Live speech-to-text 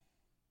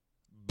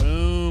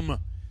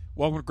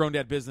Welcome to Grown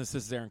Dad Business.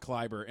 This is Aaron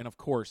Kleiber. And, of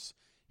course,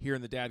 here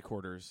in the dad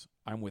quarters,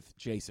 I'm with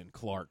Jason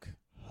Clark.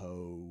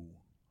 Ho,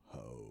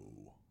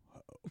 ho,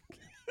 ho.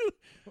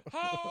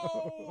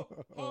 Ho,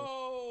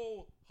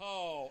 ho,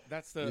 ho.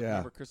 That's the Yeah.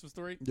 remember Christmas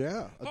Story?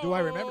 Yeah. Do I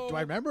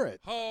remember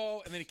it?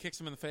 Ho, and then he kicks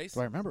him in the face.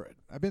 Do I remember it?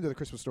 I've been to the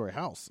Christmas Story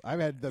house. I've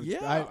had the.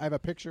 Yeah. I have a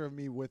picture of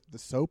me with the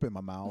soap in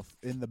my mouth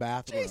in the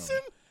bathroom. Jason?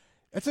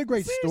 It's a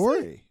great Seriously?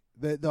 story.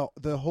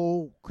 The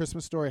whole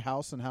Christmas Story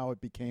house and how it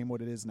became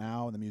what it is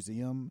now, and the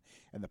museum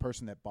and the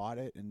person that bought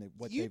it and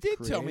what You they've did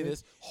created. tell me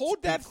this. Hold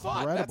It's that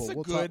thought. That's incredible. a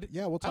We'll good.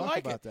 We'll I talk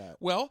like about it. that.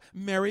 Well,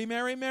 Merry,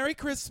 Merry, Merry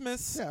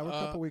Christmas. Yeah, we're a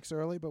couple weeks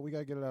early, but we got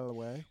to get it out of the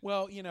way.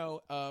 Well,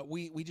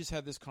 we just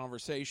had this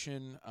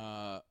conversation,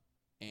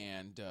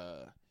 and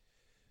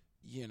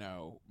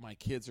my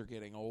kids are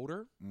getting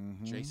older.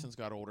 Mm-hmm. Jason's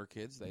got older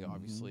kids. They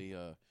obviously,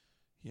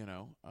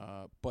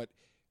 but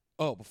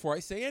before I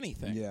say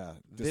anything,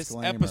 this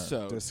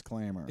episode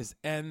disclaimer is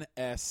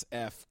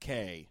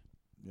NSFK,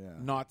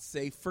 not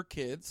safe for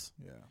kids.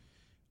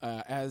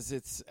 Yeah. As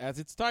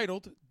it's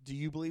titled, Do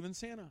You Believe in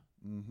Santa?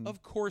 Mm-hmm.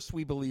 Of course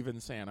we believe in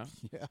Santa.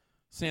 Yeah.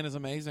 Santa's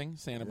amazing.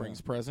 Santa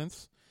brings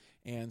presents.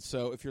 And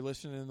so if you're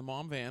listening in the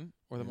mom van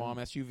or the mom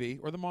SUV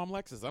or the mom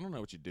Lexus, I don't know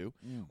what you do,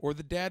 or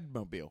the dad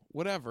mobile,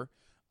 whatever,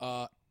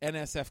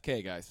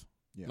 NSFK, guys.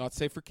 Yeah. Not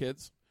safe for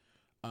kids.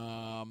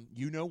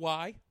 You know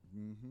why?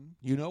 Mm-hmm.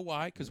 You know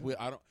why? Because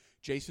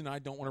Jason and I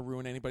don't want to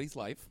ruin anybody's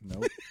life.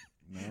 Nope.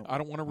 No. I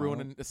don't want to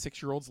ruin a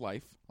 6-year-old's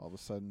life. All of a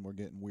sudden, we're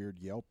getting weird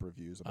Yelp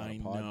reviews about I a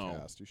know.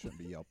 podcast. You shouldn't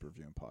be Yelp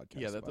reviewing podcasts.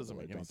 Yeah, that by the doesn't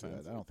way. make any Don't do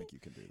sense. that. I don't think you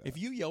can do that. If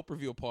you Yelp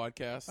review a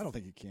podcast, I don't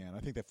think you can. I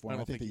think that I don't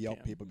the think you Yelp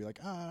can. people be like,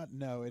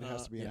 no, it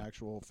has to be an yeah.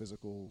 actual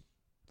physical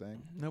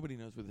thing. nobody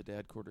knows where the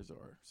dad quarters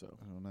are. So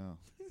I don't know.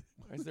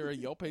 is there a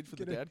Yelp page for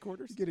the Get a- dad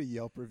quarters? You get a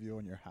Yelp review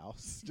on your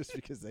house just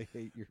because they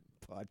hate your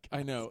podcast.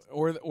 I know,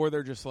 or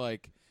they're just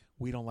like,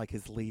 we don't like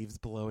his leaves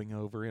blowing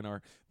over in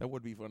our. That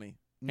would be funny.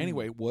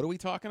 Anyway, what are we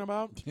talking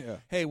about? Yeah.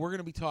 Hey, we're going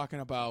to be talking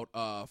about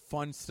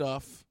fun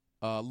stuff.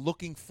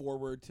 Looking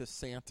forward to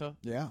Santa.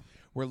 Yeah.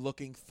 We're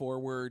looking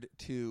forward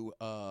to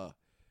the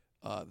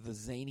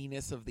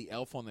zaniness of the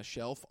elf on the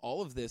shelf.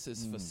 All of this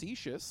is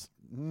facetious.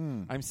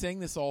 I'm saying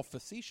this all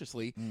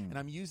facetiously, and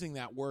I'm using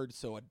that word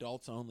so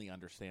adults only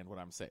understand what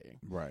I'm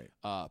saying. Right.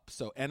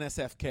 So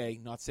NSFK,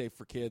 not safe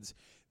for kids.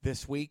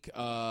 This week,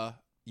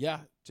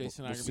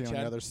 Jason and I We'll are going to see be on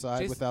chatting. the other side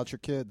Jason- without your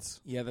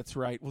kids. Yeah, that's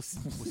right. We'll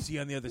see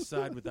you on the other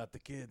side without the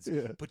kids.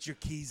 Yeah. Put your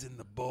keys in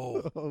the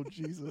bowl. Oh,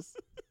 Jesus.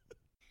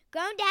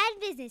 Grown Dad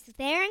Business with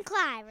Aaron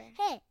Kleiber.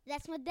 Hey,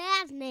 that's my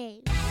dad's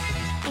name.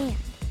 And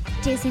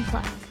Jason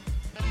Clark.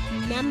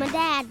 Not my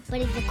dad,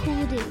 but he's a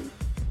cool dude.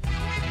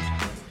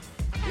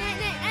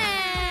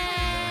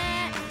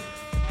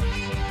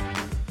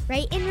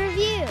 Rate and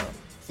review.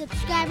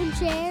 Subscribe and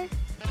share.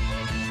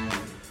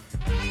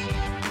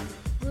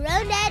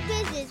 Grown Dad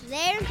Business with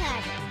Aaron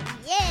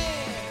Kleiber.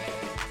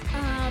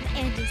 Yeah!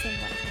 And Jason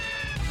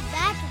Clark.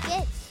 Back to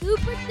get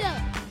super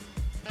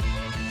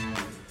dope.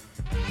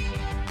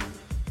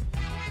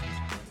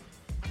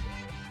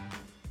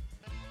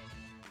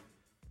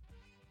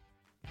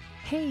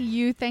 Hey,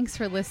 you. Thanks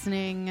for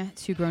listening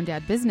to Grown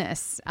Dad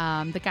Business.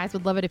 The guys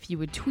would love it if you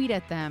would tweet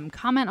at them,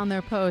 comment on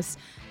their posts.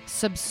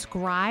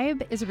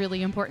 Subscribe is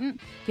really important.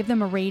 Give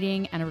them a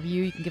rating and a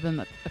review. You can give them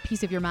a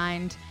piece of your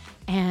mind.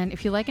 And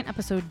if you like an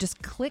episode,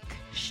 just click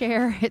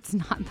share. It's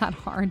not that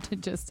hard to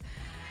just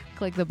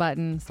click the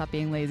button. Stop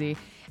being lazy.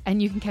 And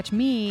you can catch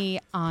me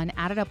on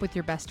Add It Up with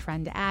Your Best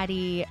Friend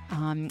Addie.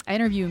 I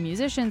interview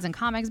musicians and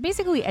comics,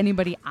 basically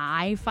anybody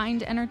I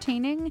find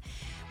entertaining,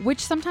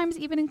 which sometimes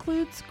even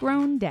includes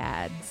grown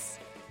dads.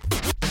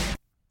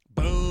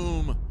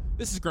 Boom.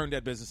 This is Grown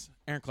Dad Business.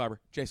 Aaron Kleiber,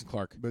 Jason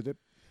Clark. But it,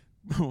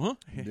 Huh?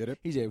 Did it?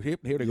 He's here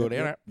to go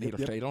down.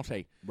 Yep. He don't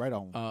say. right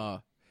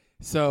on.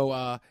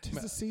 So,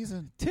 Tis the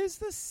season. 'tis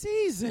the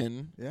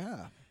season.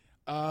 Yeah.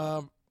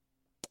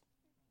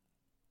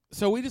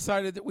 So we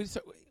decided that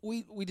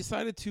we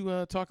decided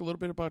to talk a little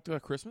bit about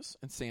Christmas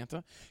and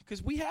Santa,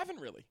 because we haven't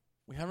really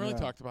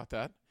talked about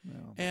that.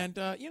 No. And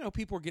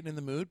people are getting in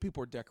the mood.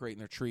 People are decorating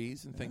their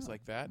trees and things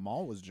like that.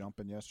 Mall was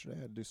jumping yesterday.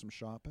 I had to do some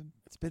shopping.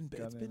 It's been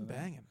Got in and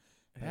banging.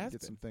 It Had to has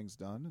get been. some things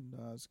done,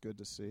 and it's good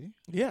to see.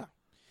 Yeah.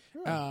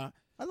 Yeah.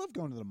 I love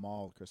going to the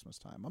mall at Christmas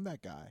time. I'm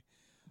that guy.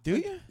 Do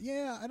Like, you?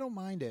 Yeah, I don't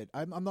mind it.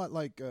 I'm not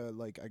like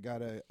I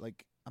gotta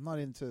like. I'm not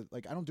into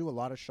like I don't do a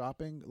lot of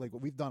shopping. Like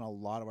we've done a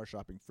lot of our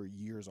shopping for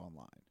years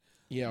online.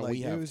 Yeah, Like,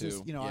 we it have was to.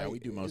 just, we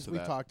do most as of we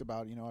that. talked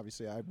about,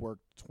 obviously I've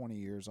worked 20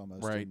 years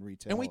almost Right. in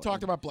retail. And we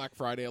talked about Black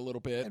Friday a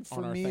little bit and on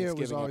for our me Thanksgiving it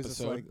was always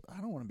just episode. like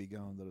I don't want to be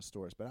going to the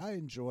stores, but I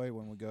enjoy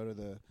when we go to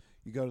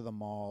the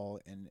mall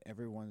and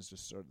everyone's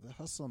just sort of the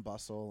hustle and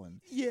bustle, and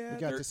Yeah, we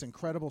got this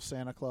incredible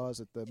Santa Claus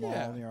at the mall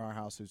Yeah. near our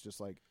house who's just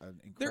like an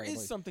there incredible.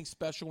 is something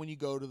special when you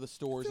go to the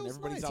stores and feels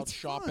everybody's nice. out It's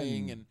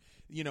shopping fun.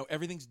 and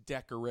everything's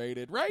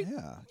decorated, right?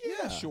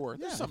 Yeah, sure.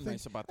 There's Yeah, something I think-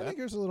 nice about I that. think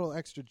there's a little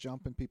extra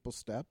jump in people's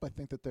step. I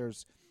think that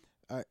there's,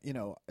 I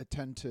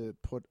tend to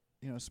put,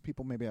 some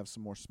people maybe have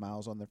some more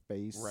smiles on their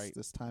face Right.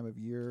 this time of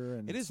year,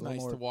 and It it's is a little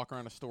nice more, to walk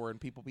around a store and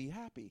people be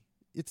happy.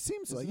 It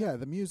seems like, Isn't it?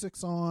 the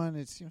music's on.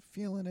 It's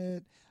feeling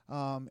it,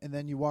 and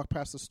then you walk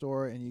past the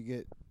store and you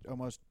get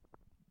almost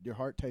your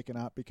heart taken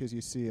out because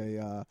you see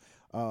a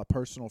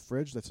personal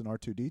fridge that's an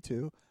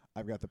R2D2.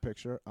 I've got the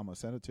picture. I'm gonna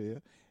send it to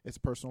you. It's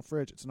a personal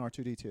fridge. It's an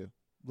R2D2,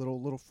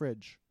 little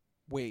fridge.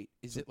 Wait,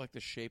 is it like the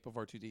shape of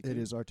R2D2? It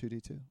is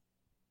R2D2.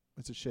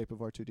 It's the shape of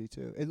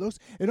R2D2.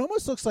 It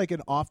almost looks like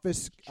an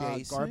office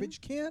Jason?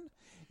 garbage can.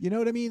 You know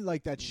what I mean?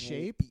 Like that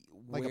shape,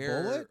 like a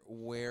bullet.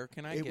 Where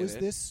can I It get was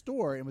it? this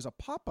store. It was a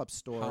pop-up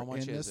store How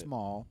much in is this it?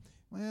 mall.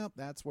 Well,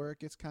 that's where it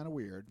gets kind of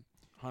weird.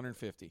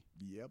 150.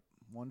 Yep,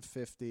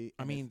 $150.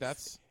 I and mean, it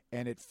that's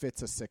and it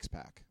fits a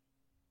 6-pack.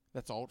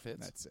 all it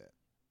fits. That's it.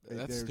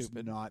 That's There's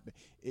stupid. Not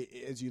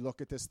as you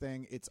look at this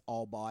thing, it's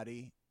all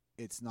body.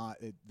 It's not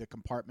the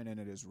compartment in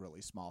it is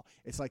really small.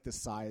 It's like the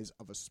size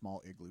of a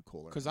small igloo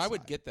cooler. Because I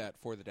would inside. get that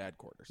for the dad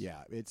quarters.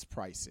 Yeah, it's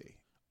pricey.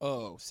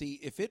 Oh, see,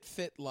 if it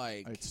fit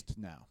like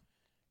No.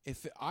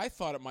 I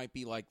thought it might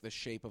be like the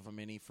shape of a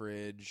mini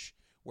fridge,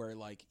 where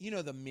like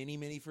the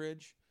mini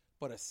fridge,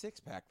 but a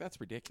 6-pack. That's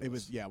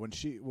ridiculous. It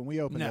was when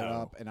we opened it No.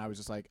 up, and I was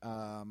just like,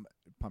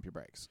 pump your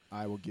brakes.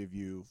 I will give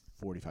you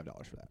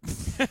 $45 for that.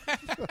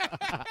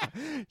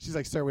 She's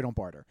like, sir, we don't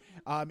barter.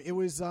 It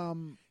was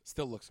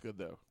Still looks good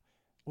though.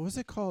 what was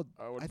it called?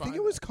 I would think buy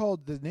it was that.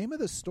 called, the name of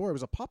the store. It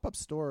was a pop-up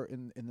store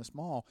in this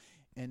mall,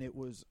 and it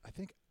was, I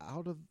think,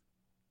 out of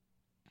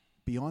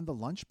Beyond the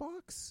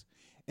Lunchbox,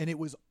 and it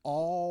was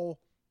all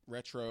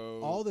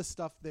Retro. the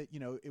stuff that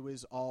it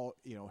was all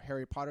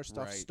Harry Potter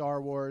stuff, Right.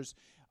 Star Wars,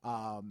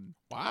 Wow.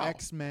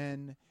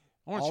 X-Men,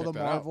 I wanna all check the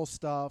that out. Marvel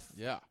stuff.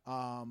 Yeah.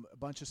 A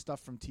bunch of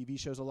stuff from TV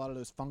shows, a lot of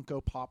those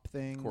Funko Pop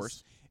things. Of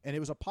course. And it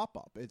was a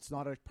pop-up. It's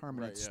not a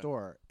permanent Right, yeah.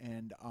 store.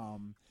 And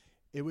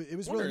it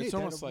was Wonder, really neat. it's They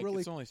had almost a like really,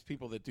 it's only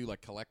people that do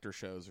like collector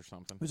shows or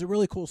something. it was a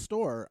really cool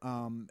store.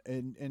 And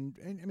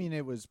I mean,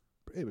 it was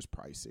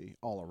pricey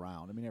all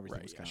around. I mean, everything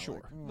Right, was yeah, kind of sure.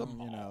 like, The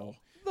mall.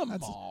 The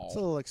mall. It's a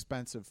little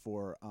expensive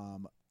for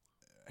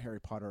Harry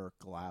Potter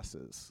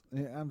glasses.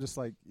 I'm just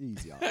like,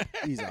 easy up,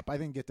 ease up. I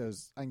can get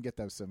those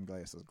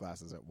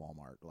sunglasses at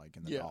Walmart, like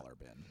in the Yeah. dollar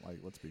bin. Like,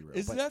 let's be real.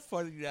 Isn't But- that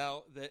funny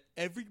now that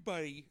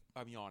everybody?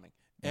 I'm yawning.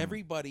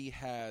 Everybody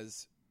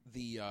has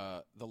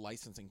the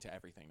licensing to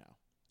everything now.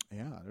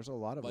 Yeah, there's a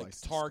lot of Like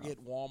licensed Target,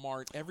 stuff.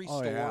 Walmart, every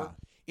Oh, store. yeah.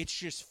 It's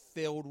just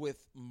filled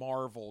with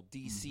Marvel,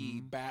 DC,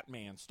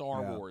 Batman,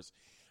 Star Yeah. Wars.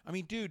 I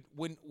mean, dude,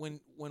 when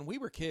we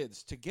were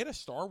kids, to get a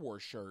Star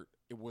Wars shirt,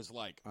 it was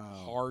like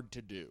hard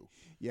to do.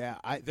 Yeah,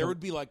 There would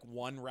be like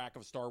one rack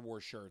of Star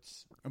Wars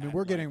shirts. I mean, at,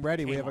 we're getting like,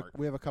 ready. Kmart.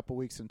 We have a couple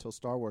weeks until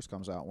Star Wars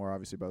comes out. And we're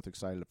obviously both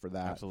excited for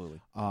that. Absolutely.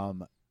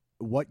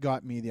 What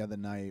got me the other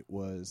night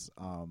was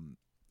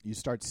you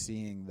start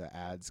seeing the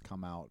ads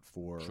come out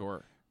for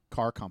Sure.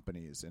 car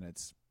companies, and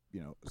it's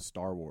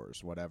Star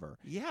Wars, whatever.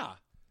 Yeah.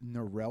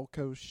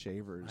 Norelco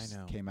shavers I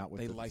know. came out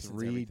with They the license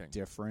 3 everything.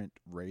 different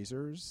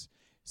razors.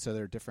 So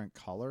they're different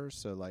colors.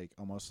 So like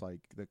almost like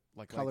the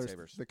Like colors,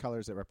 lightsabers. the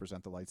colors that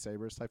represent the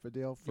lightsabers type of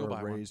deal for You'll a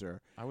buy one.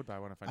 razor. I would buy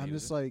one if I I'm needed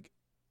just it. like,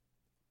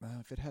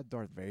 if it had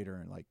Darth Vader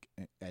and like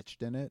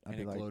etched in it, I'd And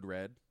be it like, glowed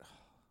red.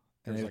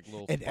 and, There's it- like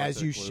little and spots as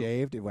that you glue.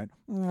 shaved, it went.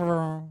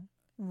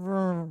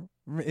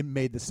 It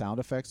made the sound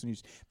effects,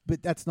 and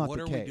but that's not What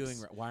the are case. we doing?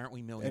 Why aren't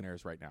we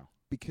millionaires right now?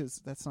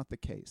 Because that's not the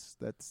case.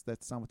 That's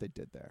not what they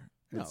did there.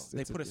 No,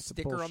 they put a it's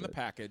sticker on the bullshit.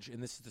 package,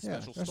 and this is the Yeah,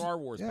 special there's- Star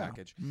Wars yeah.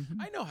 package. Mhm.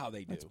 I know how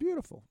they do. It's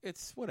beautiful,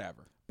 It's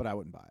whatever. but I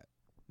wouldn't buy it.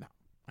 No,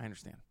 I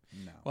understand.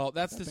 No. Well,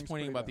 that's That thing's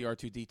disappointing pretty about the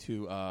dope.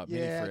 R2D2 Yeah,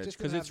 mini it fridge just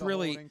because doesn't it's have the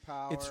really holding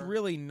power. it's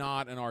really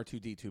not an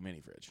R2D2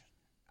 mini fridge.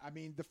 I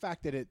mean, the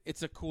fact that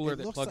It's a cooler it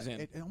that looks plugs like,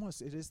 in.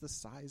 it is the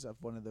size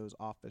of one of those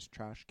office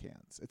trash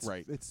cans. It's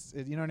Right.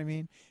 You know what I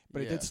mean?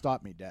 But it did Yeah.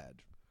 stop me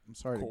dead. I'm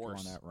sorry to go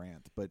course. on that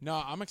rant, but No,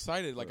 I'm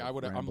excited. Like I'm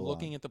ramble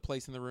looking on. at the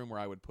place in the room where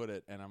I would put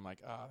it, and I'm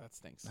like, that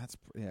stinks.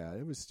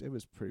 it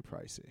was pretty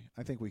pricey.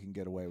 I think we can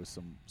get away with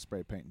some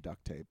spray paint and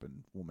duct tape,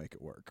 and we'll make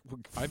it work.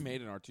 I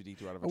made an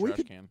R2D2 out of a We trash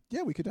could- can.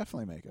 Yeah, we could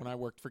definitely make it. When I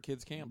worked for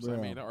kids camps, I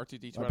Yeah. made an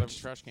R2D2 I out of a bet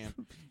you- trash can,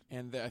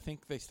 and I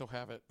think they still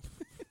have it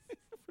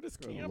for this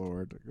Good camp.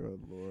 Lord.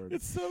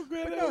 It's so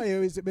good. But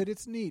no, but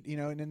it's neat,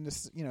 and then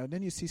this,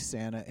 then you see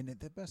Santa, and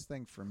the best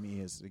thing for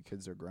me is the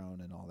kids are grown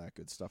and all that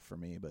good stuff for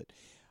me. But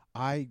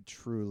I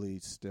truly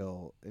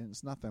still,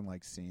 it's nothing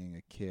like seeing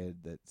a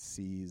kid that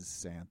sees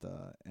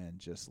Santa and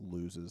just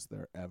loses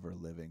their ever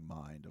living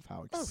mind of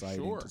how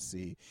exciting sure. to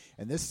see.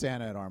 And this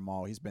Santa at our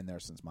mall, he's been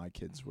there since my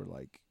kids were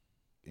like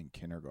in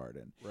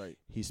kindergarten. Right.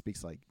 He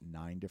speaks like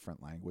 9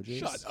 different languages.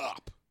 Shut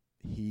up.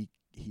 He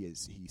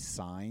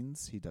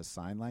signs. He does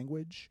sign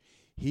language.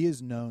 He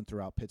is known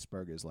throughout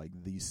Pittsburgh as like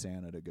the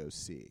Santa to go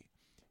see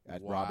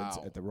at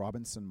Wow. at the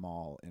Robinson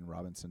Mall in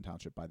Robinson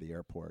Township by the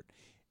airport.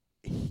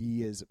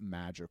 He is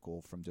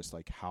magical from just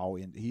like how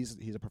he's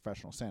a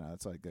professional Santa.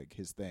 That's like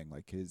his thing.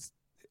 Like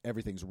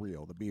everything's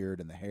real, the beard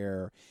and the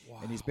hair. Wow.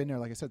 And he's been there,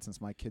 like I said, since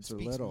my kids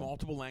Speaks are little.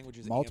 multiple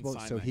languages. Multiple,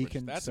 and sign so he language.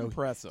 can. That's so,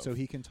 impressive. So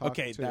he can talk.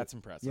 Okay, to, that's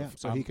impressive. Yeah,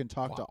 so he can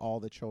talk to wow. all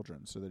the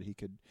children, so that he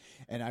could.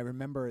 And I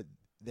remember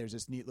there's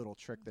this neat little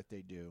trick that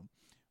they do.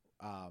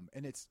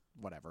 and it's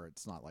whatever.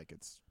 It's not like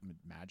it's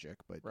magic,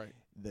 but Right.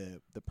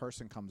 the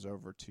person comes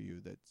over to you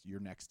that you're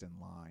next in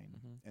line,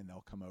 Mm-hmm. and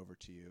they'll come over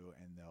to you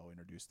and they'll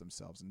introduce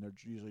themselves, and they're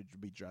usually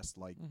be dressed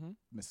like Mm-hmm.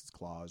 Mrs.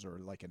 Claus or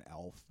like an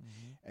elf,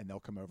 and they'll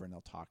come over and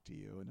they'll talk to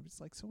you, and it's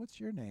like, so what's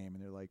your name?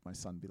 And they're like, my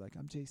son be like,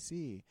 I'm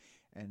JC,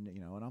 and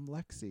and I'm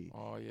Lexi.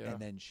 Oh yeah. And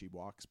then she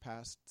walks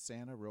past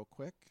Santa real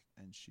quick,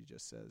 and she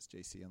just says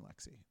JC and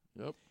Lexi.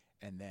 Yep.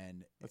 And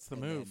then That's the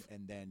and move. Then,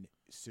 and then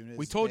as soon as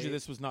We told they- you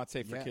this was not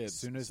safe for yeah, kids. As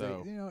soon as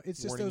so they, it's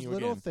just warning those you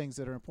little again. things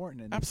that are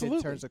important. And Absolutely.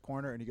 the kid turns a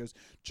corner and he goes,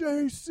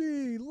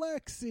 JC,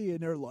 Lexi, and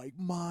they're like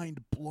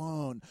mind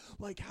blown.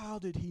 Like, how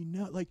did he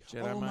know? Like,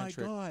 Jedi oh mind my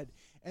trick. God.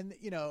 And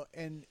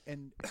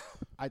and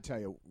I tell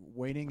you,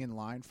 waiting in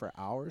line for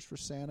hours for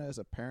Santa as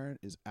a parent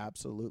is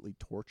absolutely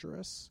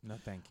torturous. No,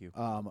 thank you.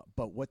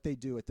 But what they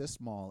do at this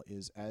mall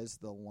is, as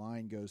the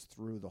line goes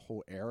through the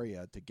whole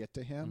area to get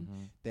to him,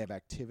 they have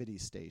activity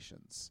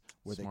stations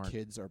where Smart. the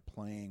kids are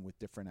playing with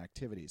different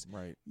activities.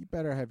 Right. You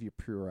better have your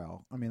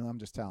Purell. I mean, I'm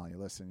just telling you.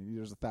 Listen,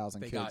 there's 1,000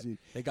 They kids. got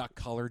they got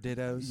color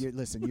dittos.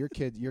 Listen, your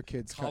kids,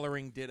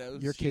 Coloring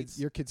dittos. your sheets.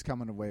 kid's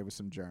coming away with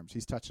some germs.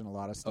 He's touching a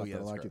lot of stuff. Oh, yeah, that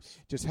a that's lot of gross. kids,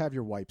 just have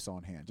your wipes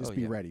on hand. Just Oh,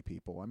 be yeah. ready,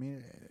 people. I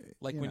mean,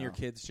 Like you when your know.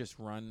 kids just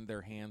run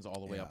their hands all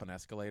the way Yeah. up an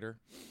escalator.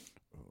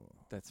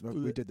 That's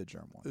We did the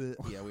germ one.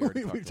 yeah, we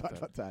already we talked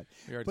about that. that.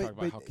 We already talked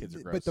about how kids are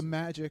gross. But the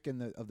magic and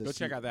the Go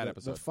check out that the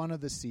episode. fun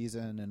of the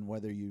season, and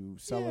whether you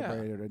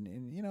celebrate it,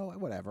 and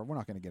whatever. We're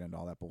not going to get into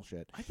all that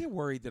bullshit. I get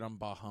worried that I'm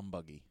bah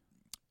humbuggy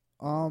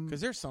Um,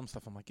 because there's some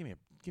stuff I'm like, give me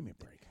a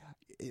break.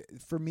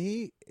 For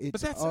me,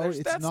 it's that's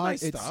it's that's not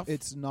nice it's stuff.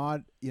 it's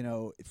not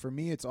for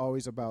me it's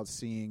always about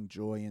seeing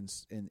joy in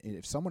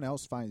if someone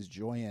else finds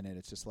joy in it,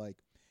 it's just like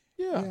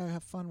yeah,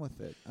 have fun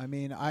with it. I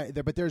mean,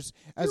 but there's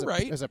You're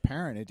right. as a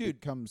parent, it Dude.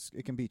 can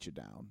beat you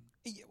down.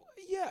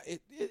 Yeah,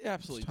 it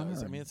absolutely It's does. I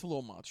tiring. mean, it's a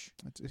little much.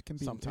 It can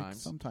be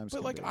Sometimes. sometimes, But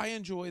can like, be. I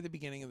enjoy the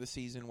beginning of the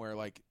season where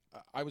like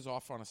I was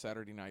off on a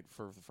Saturday night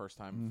for the first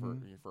time for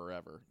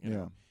forever. You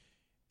know?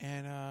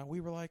 And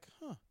we were like,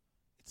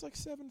 it's like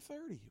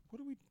 7:30. What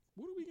are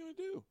we gonna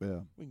do?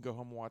 yeah. We can go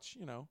home and watch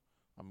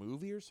a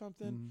movie or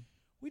something. Mhm.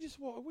 We just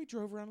we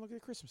drove around and looked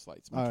at Christmas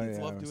lights. Oh, My kids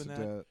yeah, love it's doing a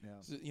that.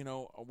 yeah.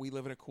 So, we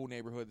live in a cool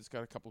neighborhood that's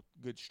got a couple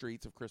good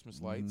streets of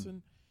Christmas lights, Mhm.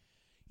 and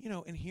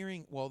and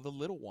hearing the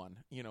little one.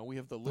 We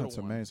have the little That's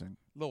one, amazing.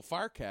 little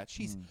Firecat.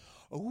 She's Mm.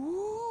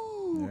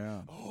 ooh,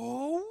 Yeah.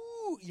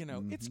 oh,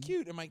 it's Mhm.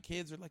 cute, and my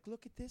kids are like,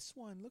 look at this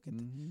one, look at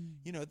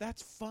Mhm.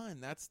 that's fun.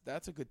 That's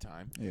a good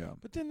time. Yeah.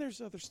 But then there's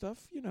other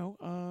stuff, yeah.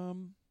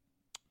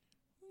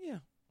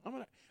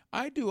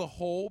 I do a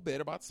whole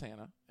bit about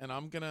Santa, and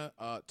I'm gonna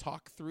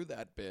talk through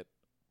that bit,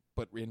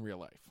 but in real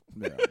life,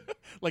 Yeah.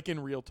 like in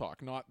real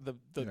talk, not the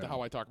Yeah.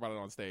 how I talk about it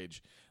on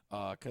stage.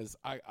 Because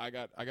I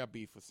got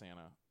beef with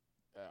Santa.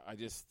 I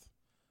just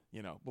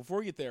before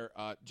we get there,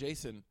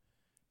 Jason,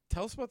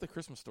 tell us about the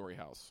Christmas Story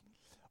house.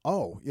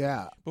 Oh,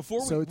 yeah.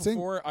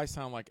 Before I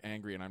sound like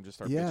angry and I'm just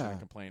start bitching Yeah. and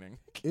complaining.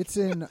 It's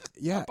in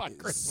About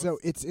Christmas. So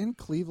it's in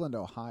Cleveland,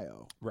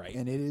 Ohio. Right.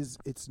 And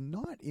it's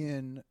not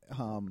in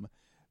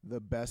the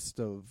best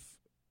of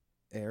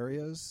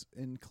areas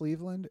in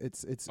Cleveland.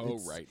 It's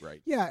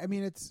Right. Yeah, I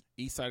mean it's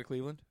East side of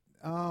Cleveland.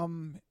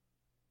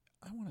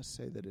 I want to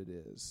say that it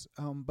is.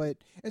 But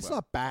it's Well-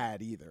 not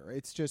bad either.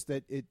 It's just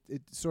that it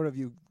sort of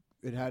you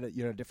had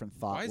a different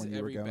thought Why is when you were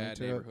every going bad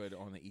to it. neighborhood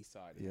on the east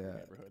side of Yeah. every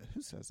neighborhood?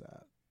 Who says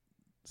that?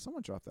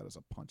 Someone dropped that as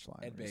a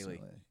punchline. Ed Bailey.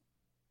 recently.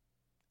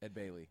 Ed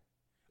Bailey.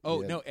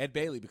 Oh Yeah. no, Ed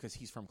Bailey because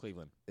he's from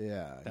Cleveland.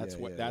 Yeah.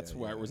 That's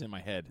where it was in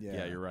my head. Yeah.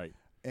 Yeah, you're right.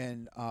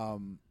 And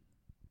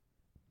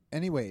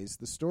anyways,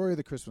 the story of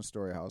the Christmas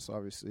Story house,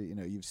 obviously,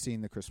 you've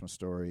seen the Christmas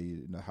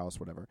Story in the house,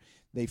 whatever.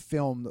 They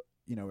filmed,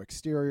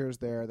 exteriors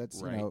there.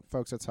 That's, Right.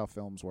 folks, that's how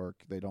films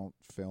work. They don't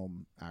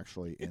film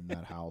actually in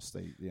that house.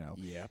 They,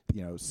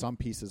 Yeah. some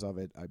pieces of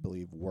it, I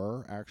believe,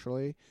 were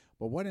actually.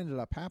 But what ended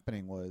up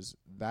happening was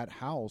that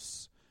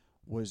house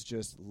was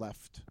just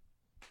left.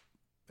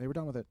 They were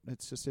done with it.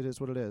 It's just, it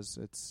is what it is.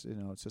 It's,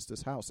 it's just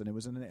this house. And it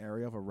was in an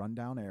area of a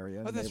rundown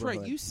area. Oh, that's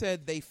right. You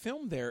said they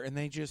filmed there and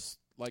they just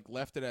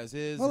left it as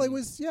is. Well, it and-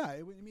 was,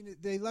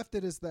 they left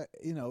it as that,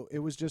 it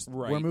was just,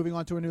 Right. we're moving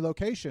on to a new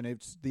location.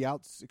 It's the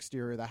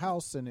exterior of the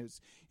house, and it's,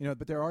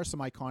 but there are some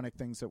iconic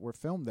things that were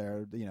filmed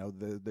there.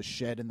 The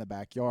shed in the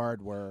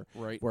backyard where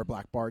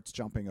Black Bart's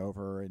jumping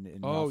over and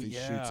Ralphie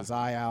shoots his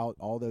eye out.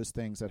 All those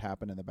things that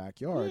happen in the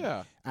backyard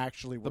Yeah.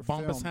 actually were The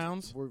Bumpus filmed,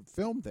 Hounds? were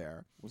filmed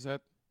there. Was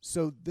that?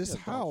 So this Yeah,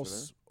 dogs are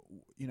house,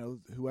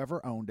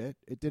 whoever owned it,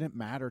 it didn't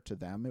matter to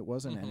them. It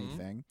wasn't Mhm.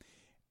 anything,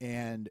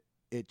 and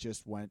it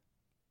just went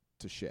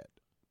to shit.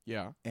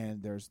 Yeah.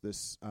 And there's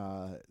this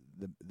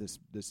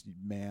this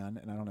man,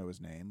 and I don't know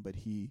his name, but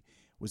he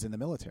was in the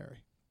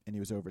military and he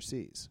was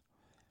overseas,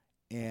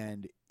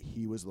 and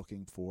he was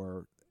looking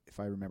for, if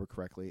I remember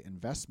correctly,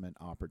 investment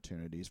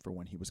opportunities for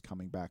when he was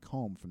coming back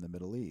home from the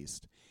Middle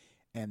East.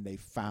 And they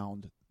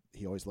found,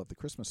 he always loved the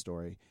Christmas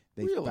Story.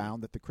 They Really?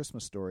 found that the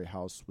Christmas Story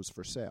house was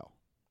for sale,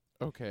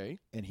 Okay.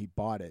 and he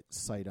bought it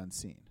sight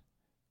unseen,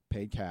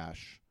 paid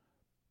cash,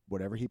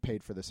 whatever he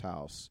paid for this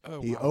house.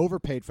 Oh, He wow.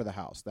 overpaid for the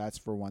house. That's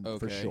for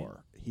Okay.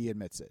 sure. He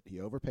admits it. He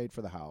overpaid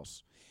for the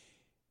house.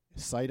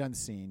 Sight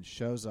unseen,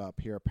 shows up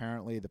here.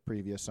 Apparently, the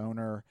previous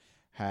owner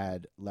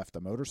had left a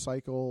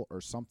motorcycle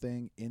or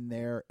something in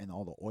there, and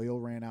all the oil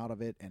ran out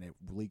of it, and it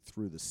leaked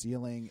through the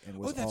ceiling. And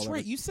was Oh, that's all right.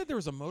 over. You said there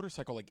was a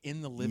motorcycle like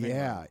in the living room.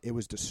 Yeah, it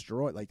was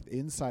destroyed. Like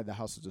inside the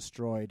house was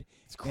destroyed.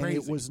 It's crazy.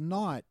 And it was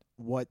not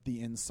what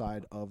the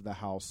inside of the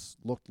house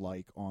looked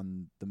like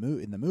on the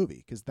in the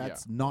movie, because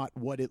that's not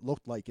what it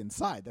looked like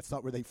inside. That's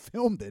not where they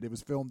filmed it. It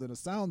was filmed in a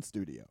sound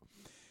studio.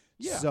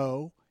 Yeah.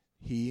 So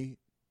he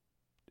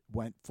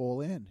went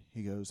full in.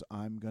 He goes,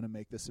 I'm going to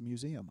make this a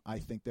museum. I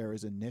think there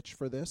is a niche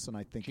for this, and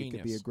I think it could be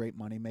a Genius. great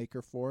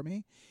moneymaker for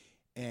me.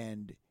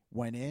 And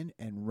went in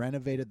and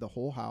renovated the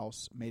whole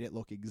house, made it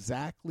look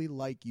exactly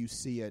like you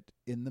see it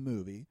in the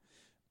movie.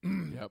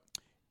 Yep.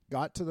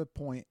 Got to the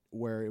point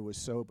where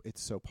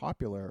it's so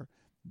popular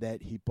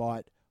that he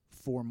bought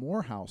 4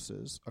 more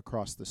houses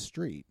across the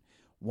street.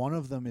 One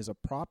of them is a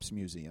props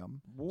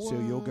museum. So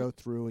you'll What? go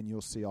through and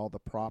you'll see all the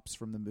props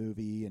from the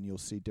movie, and you'll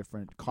see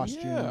different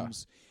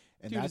costumes.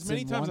 And Dude, that's as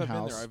many in times one I've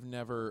house. been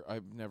there,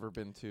 I've never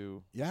been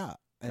to. Yeah.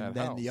 And that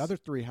then the house. other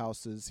 3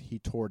 houses he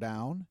tore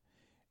down,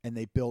 and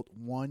they built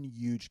one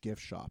huge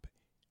gift shop.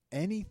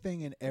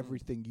 Anything and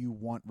everything you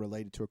want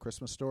related to A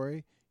Christmas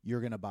Story, you're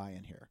going to buy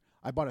in here.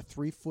 I bought a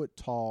 3-foot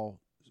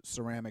tall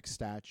ceramic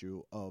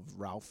statue of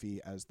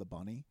Ralphie as the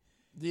bunny,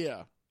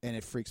 Yeah. and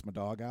it freaks my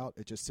dog out.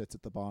 It just sits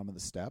at the bottom of the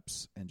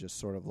steps and just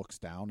sort of looks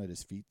down at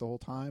his feet the whole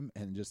time,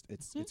 and just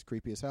it's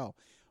creepy as hell.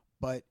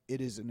 But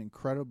it is an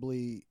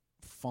incredibly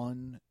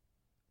fun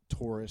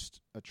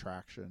tourist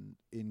attraction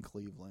in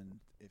Cleveland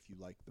if you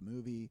like the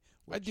movie.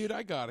 which Dude,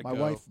 I gotta my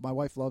go.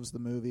 wife loves the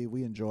movie.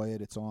 We enjoy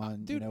it. It's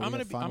on. Dude, you know, I'm we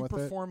have fun I'm with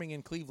performing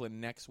in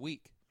Cleveland next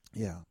week,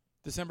 it. Yeah.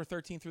 December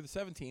 13th through the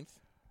 17th.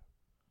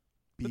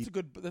 Be- That's a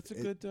good. That's a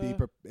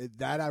good.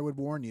 that I would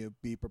warn you.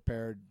 Be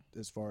prepared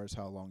as far as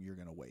how long you're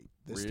going to wait.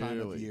 This time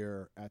of Really?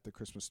 year at the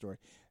Christmas Story,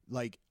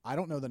 like I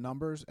don't know the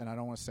numbers, and I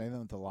don't want to say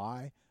them to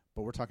lie,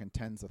 but we're talking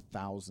tens of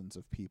thousands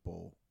of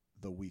people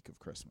the week of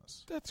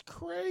Christmas That's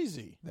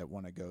crazy. that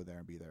want to go there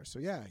and be there. So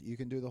yeah, you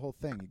can do the whole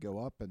thing. You go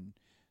up and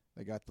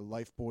they got the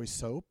Lifebuoy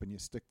soap, and you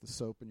stick the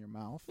soap in your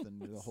mouth and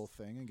do the whole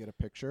thing and get a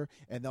picture.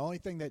 And the only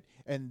thing that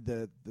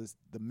the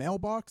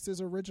mailbox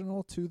is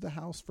original to the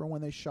house from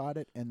when they shot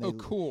it. And they, Oh,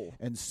 cool.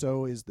 And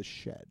so is the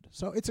shed.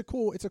 So it's a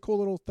cool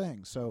little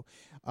thing. So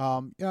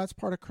yeah, it's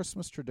part of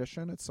Christmas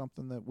tradition. It's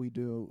something that we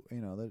do.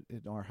 You know, that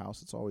in our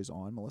house it's always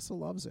on. Melissa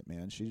loves it,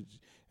 man.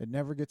 It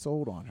never gets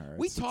old on her.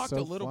 We It's talked so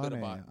a little bit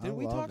funny. about it. I Did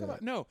we love talk it.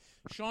 about No.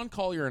 Sean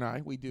Collier and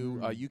I, we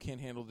do You Can't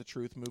Handle the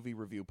Truth movie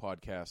review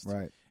podcast.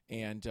 Right.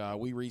 And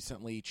we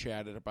recently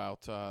chatted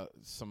about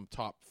some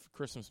top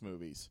Christmas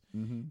movies.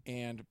 Mm-hmm.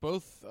 And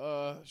both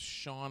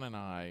Sean and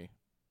I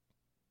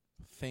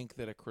think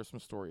that A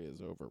Christmas Story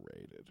is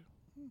overrated.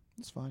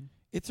 It's fine.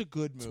 It's a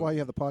good movie. That's why you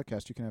have the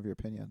podcast. You can have your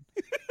opinion.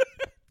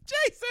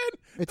 Jason,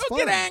 It's don't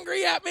fun. get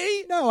angry at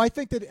me. No, I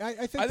think that I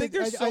think I think that,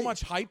 there's so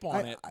much hype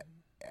on it. I-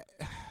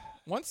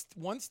 Once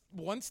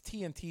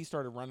TNT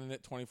started running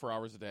it 24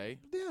 hours a day,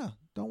 yeah,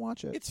 don't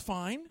watch it. it's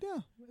fine. yeah.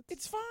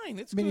 It's fine.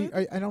 It's I mean,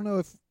 good. I don't know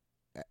if.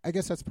 I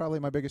guess that's probably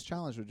my biggest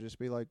challenge. Would just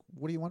be like,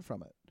 what do you want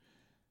from it?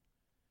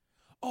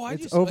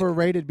 It's It's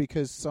overrated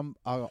because some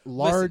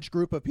large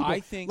group of people, I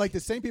think- like the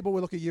same people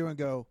would look at you and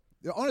go,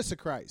 honest to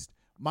Christ,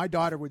 my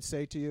daughter would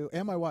say to you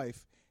and my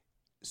wife,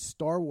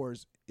 Star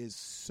Wars is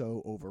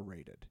so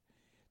overrated.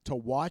 To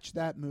watch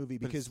that movie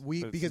because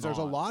it's there's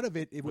a not. lot of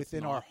it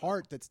within our not.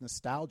 heart that's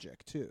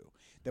nostalgic too,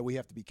 that we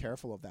have to be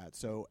careful of that.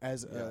 So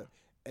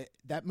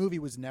that movie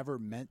was never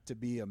meant to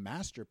be a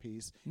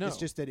masterpiece. No. It's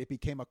just that it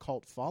became a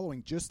cult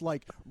following, just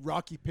like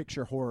Rocky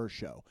Picture Horror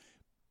Show.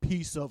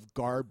 Piece of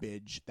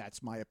garbage,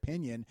 that's my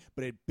opinion,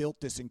 but it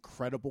built this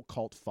incredible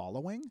cult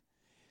following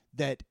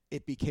that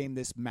it became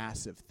this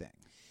massive thing.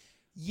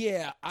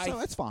 Yeah, So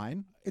that's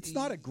fine. It's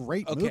not a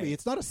great Okay. movie.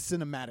 It's not a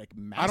cinematic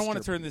masterpiece. I don't want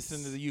to turn this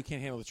into the You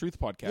Can't Handle the Truth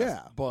podcast.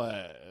 Yeah.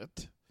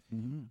 But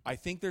Mm-hmm. I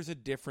think there's a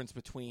difference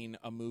between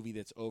a movie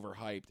that's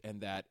overhyped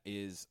and that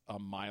is a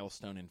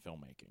milestone in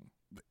filmmaking.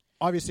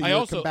 Obviously, I you're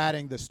also-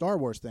 combating the Star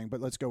Wars thing,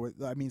 but let's go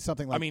with,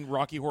 something like...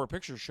 Rocky Horror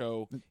Picture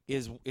Show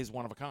is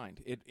one of a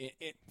kind.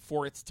 It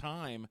for its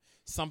time,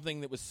 something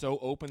that was so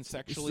open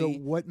sexually. so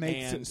what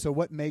makes... and So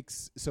what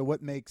makes...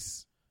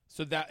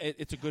 so that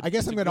it's a good. I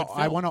guess it's I'm a going to... good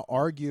I film. want to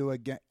argue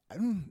again...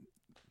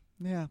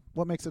 Yeah,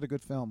 what makes it a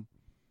good film?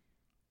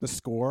 The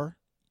score?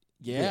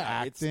 The Yeah,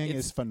 acting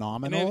it's is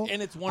phenomenal.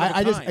 and it's one of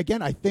a just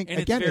kind. I think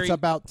And it's it's very-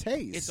 about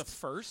taste. It's a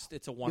first.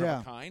 It's a one Yeah.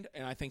 of a kind,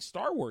 and I think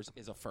Star Wars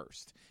is a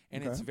first,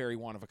 and it's Okay. very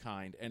one of a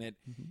kind, and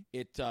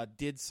it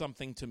did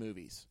something to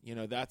movies. You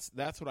know, that's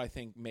what I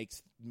think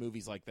makes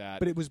movies like that.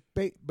 but it was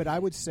but I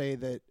would say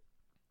that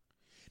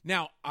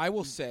Now, I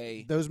will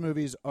say, those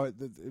movies are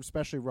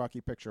especially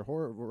Rocky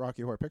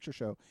Horror Picture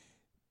Show,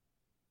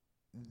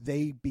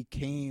 they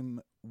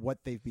became what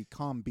they've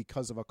become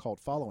because of a cult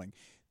following.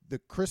 the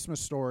Christmas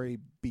Story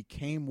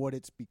became what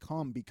it's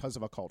become because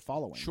of a cult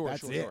following.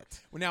 That's it. Sure.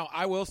 Well, now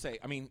I will say,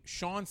 I mean,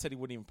 Sean said he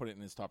wouldn't even put it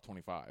in his top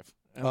 25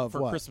 of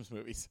for what? Christmas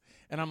movies,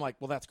 and I'm like,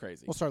 well, that's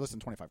crazy. We'll start listing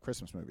 25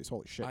 Christmas movies.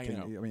 Holy shit! I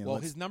know. Well,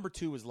 his number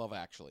 2 is Love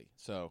Actually,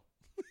 so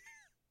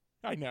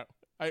I know.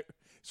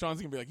 Sean's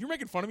gonna be like, "You're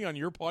making fun of me on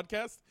your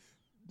podcast."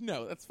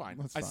 No, that's fine.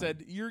 That's I fine.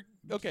 said, "You're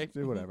okay."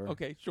 Do whatever.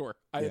 Okay, sure.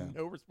 I Yeah. had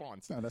no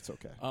response. No, that's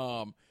okay.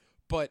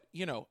 But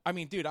I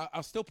mean, dude,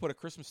 I'll still put A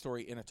Christmas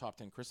Story in a top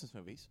 10 Christmas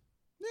movies.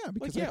 Yeah,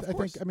 because yeah, of I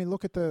course. think. I mean,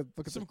 look at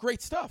Some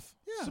great stuff.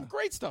 Yeah. Some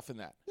great stuff in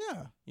that.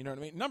 yeah, You know what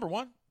I mean? Number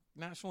 1,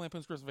 National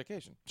Lampoon's Christmas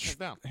Vacation. Hands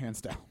down.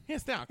 hands down.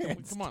 Hands down.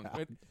 Hands Come on.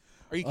 down.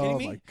 Are you kidding Oh,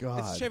 me? my God.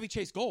 It's Chevy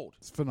Chase Gold.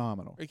 It's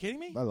phenomenal. Are you kidding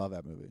me? I love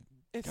that movie.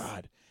 It's,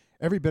 God,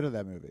 every bit of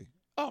that movie.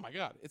 Oh my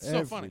God, it's every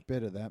so funny.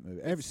 bit of that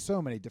movie.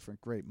 So many different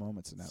great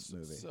moments in that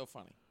movie. So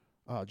funny.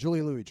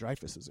 Julia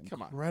Louis-Dreyfus is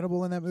Come on.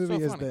 incredible in that movie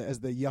So as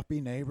funny. the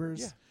yuppie neighbors.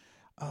 Yeah.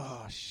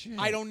 Oh shit!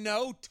 I don't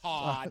know, Oh,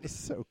 Todd. it's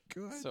so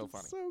good. So It's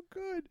funny. So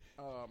good.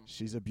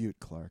 She's a beaut,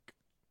 Clark.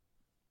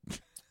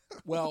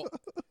 Well,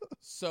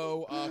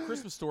 so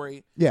Christmas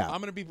Story. Yeah. I'm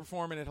going to be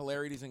performing at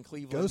Hilarities in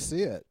Cleveland. Go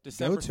see it.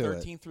 December Go to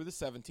 13th through the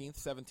 17th.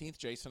 17th,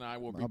 Jason and I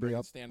will be I'll be bringing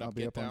up- stand I'll up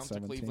be Get up on Down to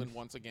 17th. Cleveland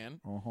once again.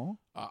 Uh-huh.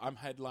 I'm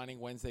headlining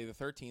Wednesday the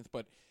 13th,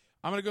 but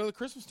I'm going to go to the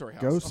Christmas Story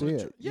house. Go I'm see gonna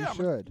it. You I'm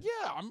should.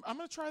 I'm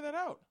going to try that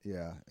out.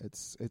 Yeah,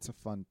 it's a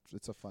fun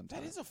time.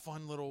 That is a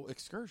fun little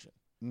excursion.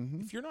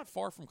 Mm-hmm. If you're not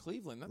far from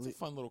Cleveland, that's a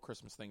fun little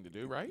Christmas thing to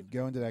do, right?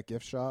 Go into that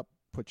gift shop.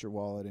 Put your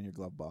wallet in your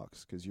glove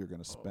box because you're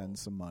going to spend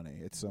some money.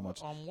 It's so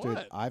much. On Dude,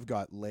 what? I've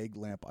got leg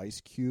lamp ice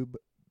cube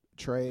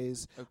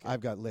trays. Okay.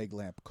 I've got leg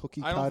lamp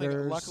cookie I don't cutters.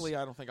 think. Luckily,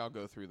 I don't think I'll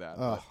go through that.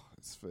 Oh,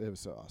 it was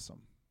so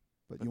awesome.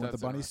 But you want the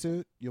that's bunny interesting.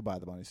 suit? You'll buy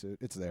the bunny suit.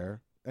 It's there.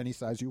 Any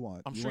size you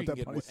want. I'm you sure want you can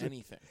that get bunny suit?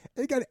 anything.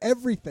 They got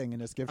everything in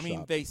this gift I mean,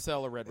 shop. they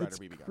sell a Red Ryder It's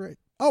BB gun. great.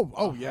 Oh,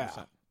 100%. yeah.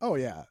 Oh,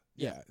 yeah.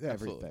 Yeah,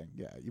 absolutely. everything.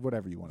 Yeah,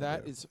 whatever you want to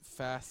That do. is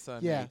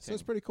fascinating. Yeah, so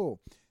it's pretty cool.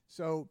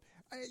 So,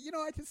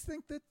 I just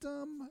think that,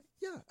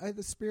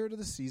 the spirit of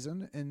the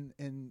season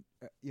and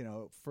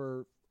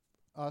for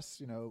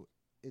us,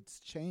 it's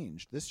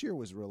changed. This year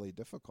was really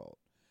difficult.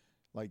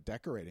 Like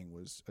decorating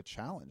was a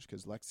challenge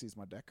because Lexi's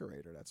my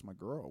decorator. That's my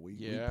girl.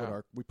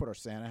 We put our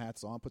Santa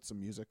hats on, put some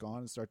music on,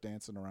 and start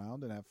dancing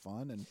around and have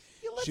fun. And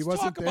let's she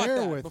wasn't talk about there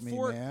that with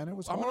before, me, man. It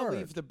was I'm hard. gonna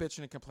leave the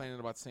bitching and complaining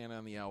about Santa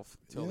and the elf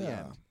till the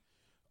end.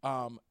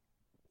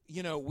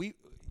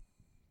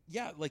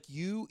 Like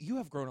you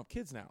have grown up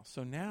kids now,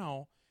 so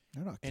now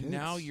They're not and kids.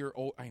 now you're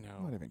old. I They're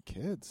know not even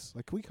kids.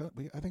 Like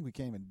I think we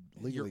can't even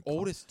legally. your call-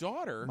 oldest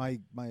daughter my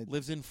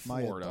lives in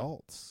my Florida.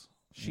 adults.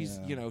 She's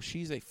Yeah.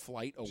 She's a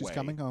flight away. She's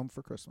coming home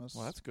for Christmas.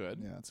 Well, that's good.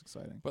 Yeah, it's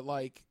exciting. But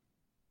like,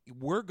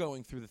 we're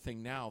going through the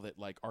thing now that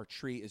like our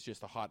tree is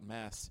just a hot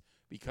mess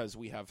because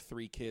we have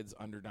 3 kids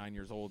under 9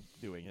 years old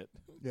doing it.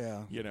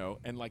 Yeah,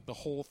 And like the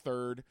whole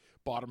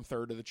bottom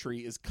third of the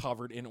tree is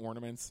covered in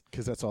ornaments.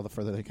 because that's all the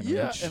further they can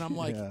Yeah, reach. and I'm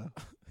like, yeah.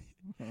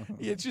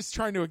 It's just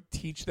trying to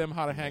teach them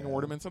how to hang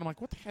ornaments, and I'm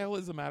like, what the hell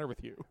is the matter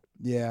with you?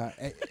 Yeah,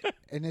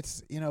 and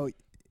it's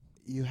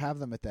you have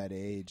them at that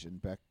age,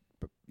 and Beck,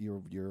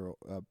 you're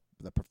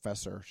the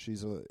professor.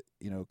 She's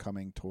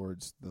coming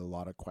towards a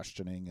lot of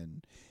questioning,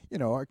 and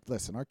our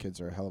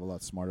kids are a hell of a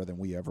lot smarter than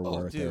we ever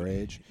were at their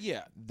age.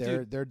 Yeah,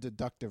 They're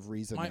deductive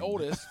reasoning. my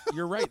oldest,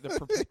 you're right.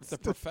 The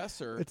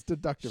professor, it's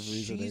deductive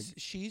reasoning.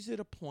 She's at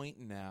a point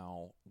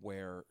now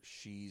where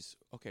she's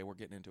okay. We're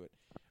getting into it.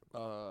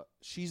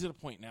 She's at a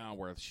point now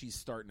where she's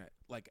starting to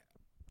like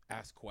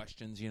ask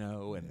questions,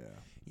 and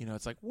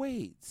it's like,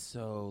 wait,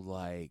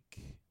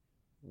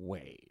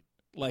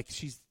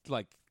 she's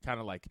like kind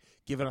of like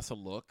giving us a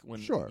look when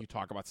Sure. you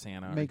talk about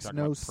Santa. or Makes you talk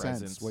no about sense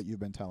presents. what you've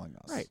been telling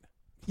us. Right?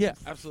 Yeah,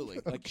 absolutely.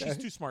 Like Okay. she's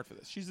too smart for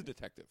this. She's a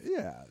detective.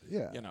 Yeah.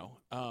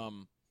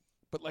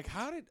 But like,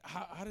 how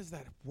does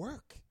that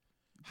work?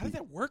 How did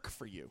that work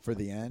for you? For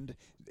the end,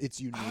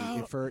 it's unique.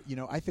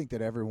 I think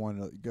that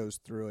everyone goes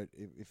through it.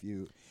 If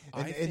you,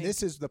 and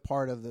this is the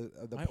part of the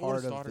My part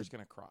oldest of daughter's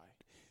gonna cry.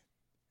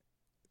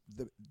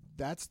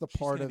 that's the She's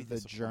part gonna of be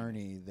the disappointed.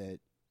 journey that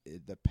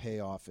the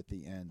payoff at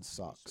the end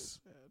sucks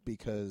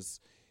because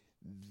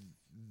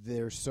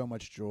there's so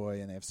much joy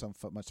and they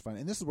have much fun.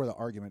 And this is where the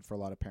argument for a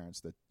lot of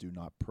parents that do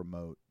not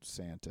promote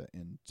Santa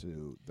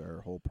into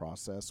their whole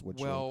process, which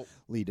will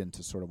lead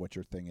into sort of what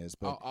your thing is.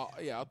 But I'll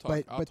talk.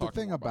 but I'll the talk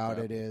thing more about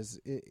that. it is,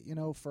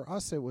 for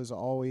us, it was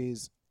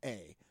always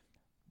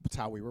it's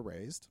how we were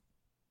raised.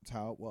 It's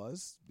how it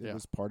was. It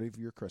was part of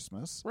your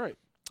Christmas, right?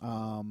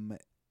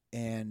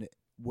 And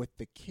with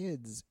the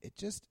kids,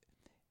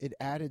 it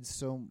added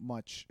so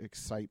much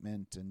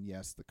excitement, and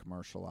yes, the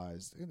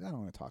commercialized. I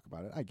don't want to talk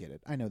about it. I get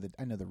it. I know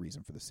the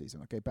reason for the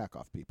season. Okay, back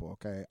off, people.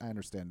 Okay, I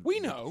understand. We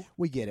know.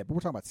 We get it, but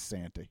we're talking about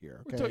Santa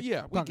here. Okay,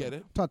 we get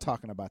it. Not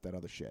talking about that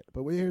other shit.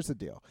 But here's the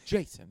deal,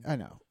 Jason. I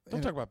know.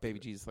 Don't talk about baby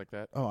Jesus like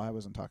that. Oh, I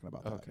wasn't talking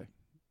about that. Okay.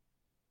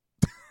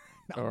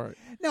 No. All right.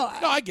 No,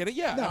 I get it.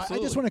 Yeah, no,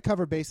 absolutely. I just want to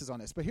cover bases on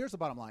this. But here's the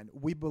bottom line: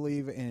 we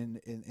believe in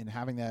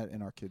having that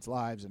in our kids'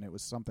 lives, and it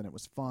was something that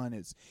was fun.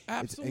 It's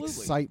Absolutely.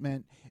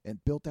 excitement,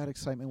 and built that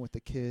excitement with the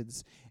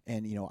kids.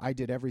 And I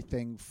did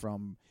everything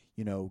from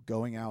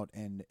going out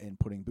and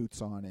putting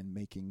boots on and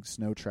making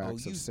snow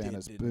tracks you of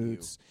Santa's did, didn't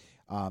boots,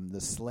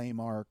 the sleigh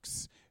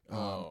marks,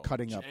 Oh,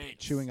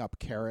 chewing up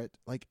carrot.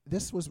 Like,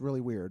 this was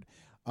really weird.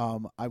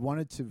 I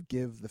wanted to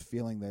give the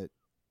feeling that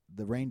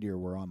the reindeer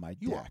were on my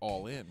You deck. are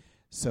all in.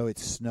 So it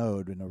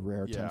snowed in a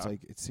rare times. Yeah.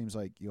 Like, it seems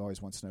like you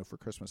always want snow for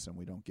Christmas, and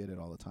we don't get it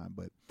all the time.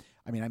 But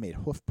I mean, I made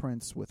hoof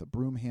prints with a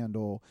broom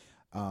handle.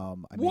 I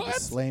made the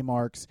What? sleigh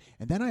marks,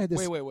 and then I had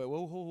this. Wait,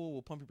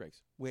 whoa, pump your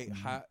brakes. Wait,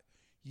 how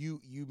you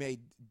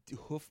made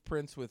hoof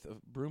prints with a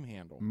broom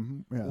handle?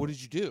 Yeah. What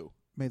did you do?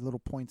 Made little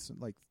points,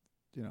 like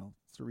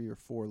 3 or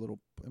 4 little.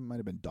 It might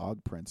have been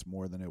dog prints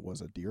more than it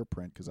was a deer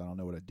print, because I don't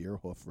know what a deer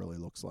hoof really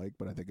looks like,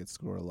 but I think it's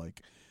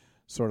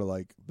sort of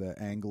like the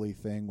angly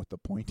thing with the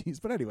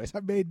pointies. But anyways,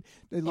 I made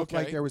it look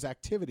like there was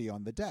activity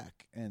on the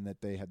deck, and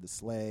that they had the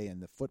sleigh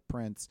and the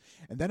footprints.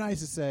 And then I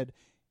just said,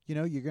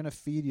 you're going to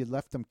feed, you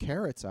left them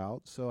carrots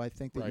out, so I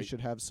think that you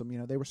should have some,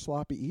 they were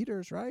sloppy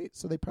eaters, right?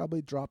 So they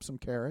probably dropped some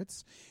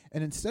carrots.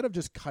 And instead of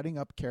just cutting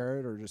up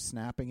carrot or just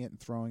snapping it and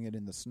throwing it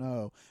in the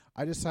snow,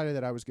 I decided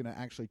that I was going to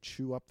actually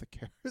chew up the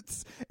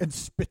carrots and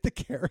spit the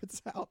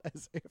carrots out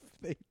as if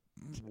they...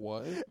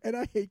 What? And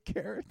I hate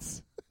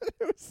carrots. It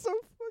was so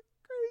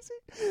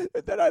crazy.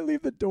 And then I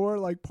leave the door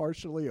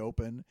partially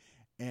open,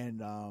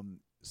 and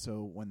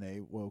so when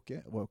they woke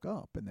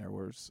up, and there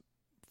was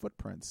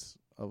footprints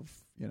of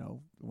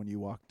when you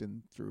walked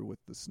in through with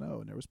the snow,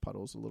 and there was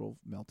puddles of little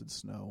melted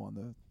snow on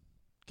the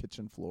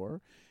kitchen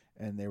floor,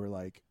 and they were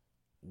like,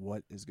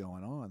 "What is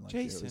going on?" Like,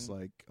 Jason, it was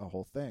like a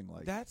whole thing.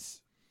 Like,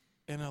 that's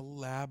an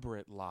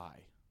elaborate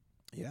lie.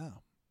 Yeah.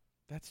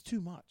 That's too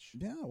much.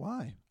 Yeah,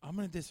 why? I'm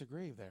going to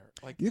disagree there.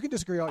 Like, You can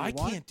disagree all you I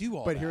want. can't do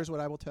all but that. here's what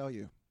I will tell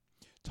you.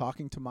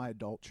 Talking to my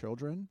adult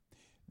children,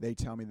 they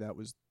tell me that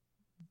was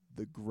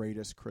the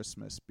greatest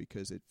Christmas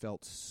because it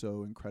felt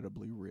so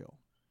incredibly real.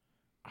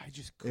 I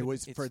just couldn't. It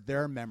was for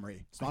their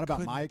memory. It's not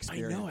about my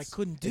experience. I know, I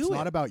couldn't do it's it. It's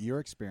not about your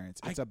experience.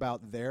 It's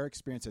about their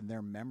experience and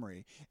their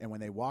memory. And when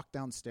they walked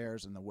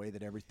downstairs and the way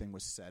that everything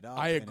was set up,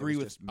 I agree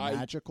and it with was just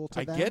magical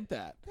to them. I get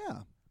that. Yeah.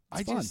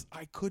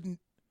 I couldn't,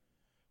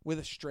 with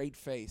a straight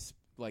face,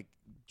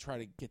 try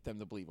to get them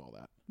to believe all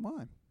that.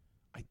 Why?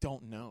 I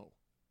don't know.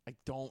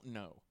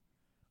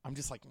 I'm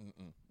just like,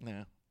 nah,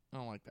 I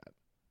don't like that.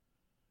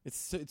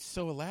 It's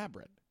so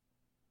elaborate.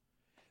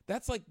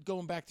 That's like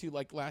going back to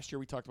last year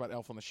we talked about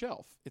Elf on the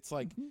Shelf. It's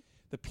like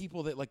the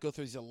people that go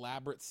through these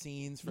elaborate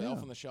scenes for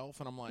Elf on the Shelf,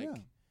 and I'm like,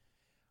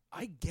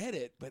 I get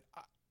it, but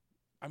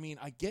I mean,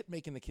 I get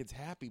making the kids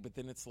happy, but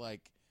then it's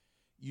like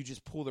you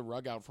just pull the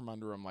rug out from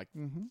under them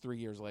 3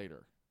 years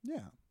later. Yeah.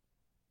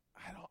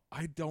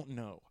 I don't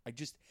know.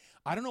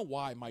 I don't know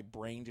why my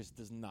brain just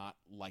does not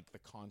like the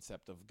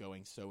concept of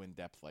going so in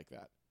depth like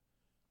that.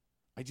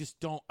 I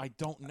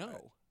don't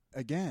know.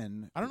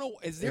 Again, I don't know.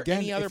 Is there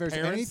any other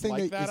parents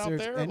like that out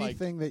there?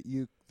 Anything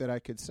that I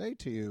could say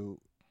to you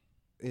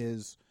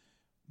is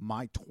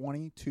my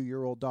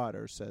 22-year-old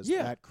daughter says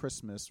that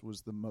Christmas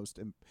was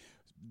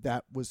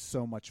that was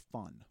so much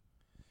fun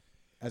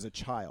as a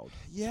child.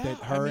 Yeah, that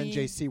her and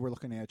JC were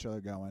looking at each other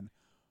going,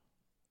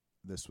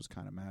 this was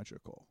kind of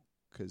magical.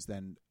 Because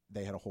then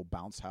they had a whole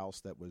bounce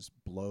house that was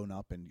blown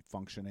up and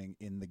functioning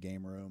in the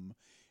game room,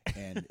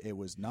 and it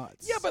was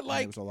nuts. Yeah, but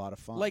it was a lot of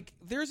fun.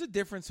 There's a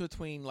difference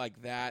between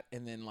that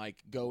and then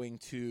going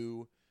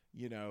to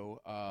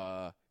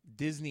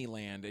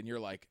Disneyland, and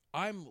you're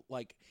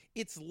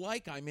it's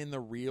like I'm in the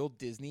real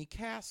Disney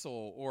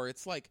castle, or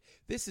it's like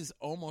this is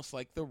almost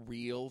like the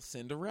real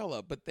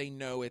Cinderella, but they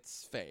know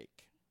it's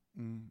fake.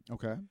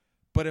 Okay.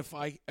 But if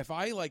I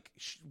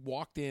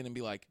walked in and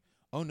be like,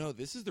 oh no,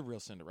 this is the real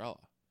Cinderella.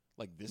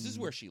 This is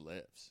where she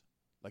lives.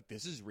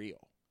 This is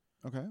real.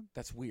 Okay.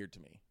 That's weird to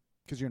me.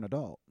 Because you're an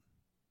adult.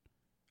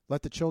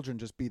 Let the children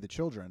just be the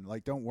children.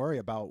 Don't worry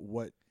about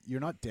what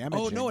you're not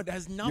damaging. Oh no, it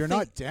has nothing. You're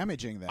not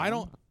damaging them.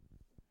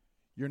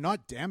 You're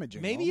not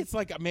damaging. Maybe them.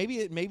 it's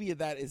maybe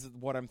that is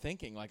what I'm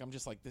thinking. I'm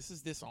just this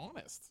is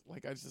dishonest.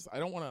 I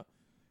don't want to.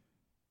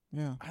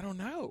 Yeah. I don't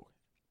know.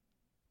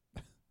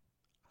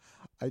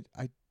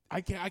 I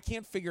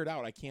can't figure it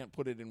out. I can't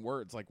put it in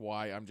words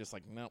why I'm just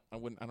no, I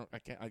wouldn't.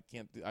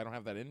 I don't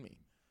have that in me.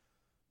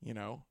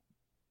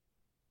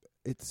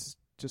 It's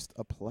just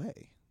a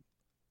play.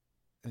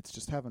 It's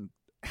just having.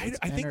 I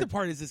think the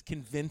part is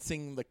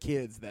convincing the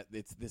kids that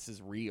this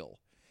is real.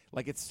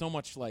 It's so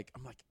much I'm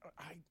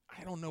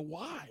I don't know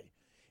why.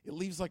 It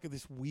leaves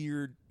this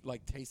weird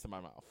taste in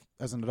my mouth.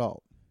 As an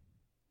adult.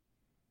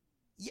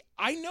 Yeah,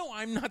 I know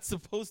I'm not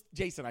supposed.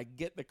 Jason, I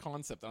get the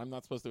concept that I'm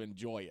not supposed to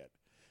enjoy it.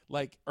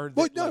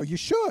 You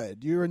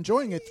should. You're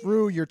enjoying it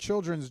through your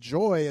children's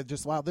joy of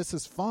just, wow, this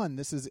is fun,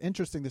 this is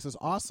interesting, this is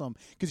awesome.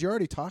 Because you're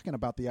already talking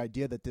about the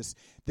idea that this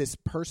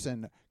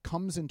person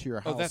comes into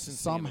your house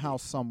somehow,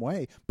 some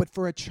way. But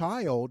for a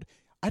child,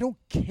 I don't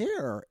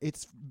care.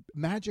 It's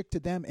magic to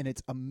them, and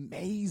it's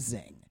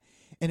amazing.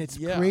 And it's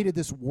created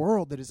this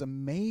world that is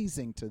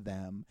amazing to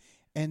them.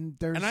 And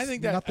there's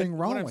nothing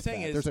wrong with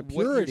that. There's a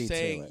purity to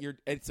it.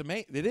 It's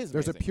amazing. It is.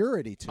 There's a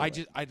purity to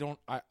it.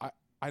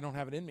 I don't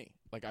have it in me.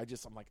 I'm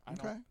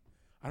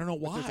I don't know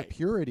But why. there's a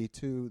purity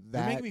to You're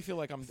that. making me feel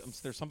like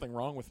there's something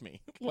wrong with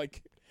me.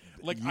 like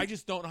I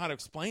just don't know how to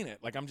explain it.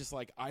 Like I'm just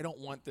like, I don't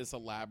want this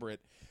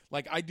elaborate.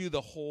 Like I do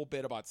the whole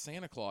bit about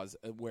Santa Claus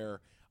where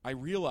I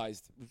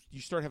realized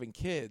you start having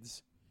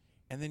kids,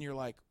 and then you're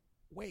like,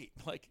 wait,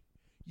 like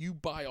you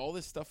buy all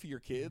this stuff for your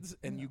kids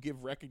and you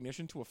give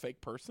recognition to a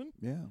fake person?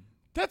 Yeah.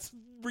 That's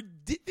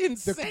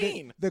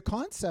insane. The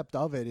concept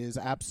of it is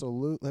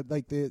absolutely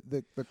like the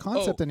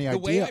concept and the the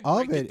way idea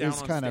I break of it it down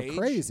is on kind of stage,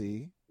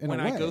 crazy in when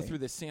a way. I go through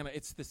this Santa,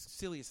 it's the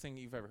silliest thing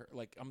you've ever heard.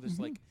 Like I'm just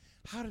like,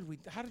 how did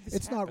this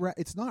It's happen?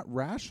 it's not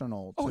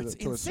rational Oh, to, it's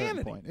to a certain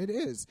insanity. point. It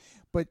is,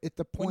 but at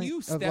the When point you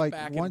of step like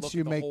back and once look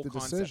you at the make whole the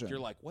concept, decision, you're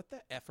like, what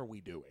the F are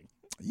we doing?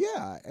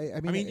 yeah.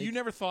 I mean, You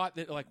never thought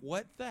that, like,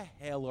 what the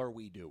hell are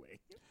we doing?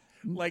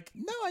 Like,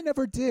 no, I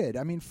never did.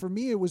 I mean, for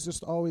me, it was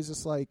just always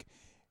just like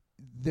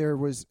there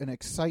was an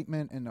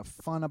excitement and a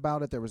fun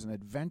about it. There was an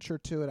adventure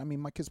to it. I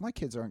mean, because my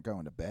kids aren't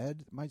going to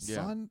bed. My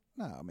son,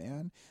 no,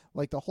 man.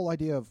 Like the whole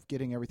idea of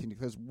getting everything,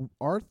 because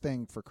our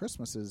thing for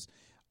Christmas is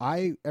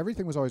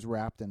everything was always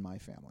wrapped in my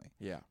family.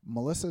 yeah,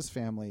 Melissa's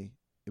family,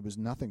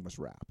 nothing was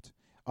wrapped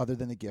other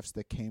than the gifts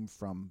that came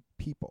from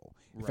people.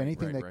 If Right,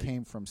 anything right, that right.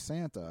 came from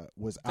Santa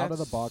was out of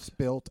the That's- box,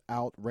 built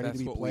out, ready to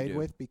that's be what we played do.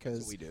 with, because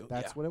That's what we do.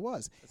 that's Yeah. what it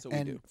was. That's what we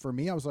And do. for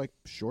me, I was like,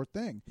 sure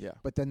thing. Yeah.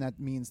 But then that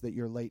means that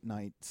you're late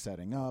night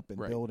setting up and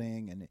Right.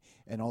 building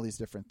and all these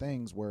different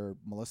things, where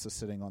Melissa's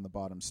sitting on the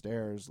bottom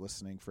stairs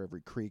listening for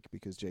every creak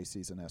because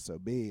JC's an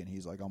SOB, and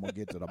he's like, I'm going to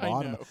get to the I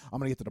bottom. know. I'm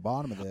going to get to the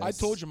bottom of this. I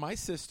told you,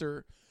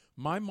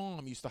 my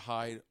mom used to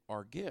hide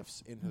our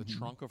gifts in the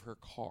trunk of her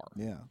car.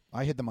 Yeah.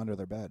 I hid them under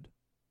their bed.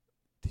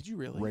 Did you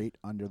really? Right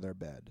under their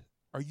bed.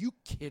 Are you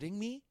kidding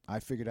me? I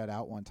figured that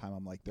out one time.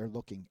 I'm like, they're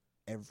looking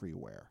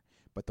everywhere,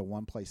 but the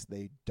one place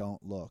they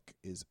don't look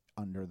is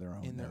under their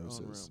own In their own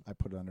noses. room. I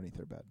put it underneath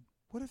their bed.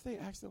 What if they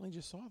accidentally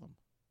just saw them?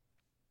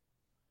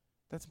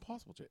 That's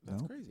impossible, Jay.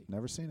 That's Nope, crazy.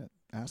 Never seen it.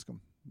 Ask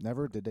them.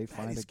 Never did they That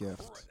find a is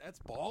gift. That's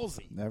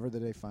ballsy. Never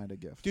did they find a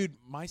gift. Dude,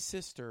 my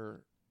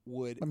sister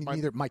would. I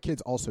mean, my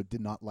kids also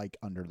did not like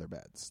under their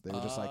beds. They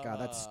were just like, "Oh,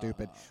 that's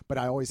stupid." But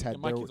I always had.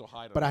 Yeah, my there- kids will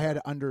hide but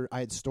under I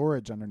had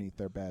storage underneath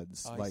their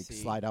beds, I like see.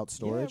 slide out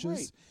Yeah, storages.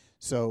 right.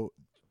 So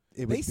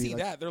it would They be see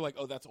like, that. They're like,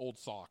 oh, that's old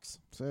socks.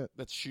 That's it.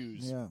 That's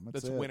shoes. Yeah,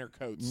 that's it. winter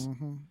coats.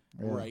 Mm-hmm.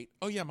 Yeah. Right.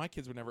 Oh, yeah, my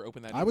kids would never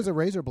open that I was a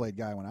razor blade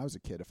guy when I was a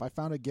kid. If I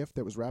found a gift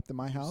that was wrapped in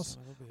my house,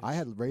 Son of a bitch. I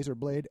had razor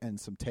blade and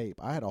some tape.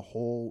 I had a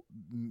whole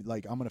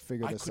like, I'm going to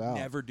figure I this could out.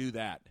 never do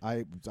that.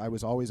 I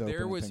was always open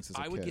There to was. things as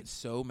a I would kid. get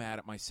so mad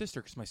at my sister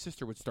because my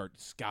sister would start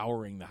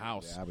scouring the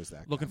house. Yeah, I was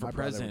that looking guy. for My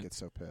brother present. would get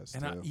so pissed.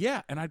 And too.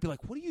 and I'd be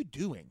like, "What are you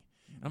doing?"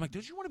 And I'm like,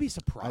 "Don't you want to be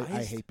surprised?"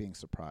 I hate being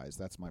surprised.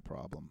 That's my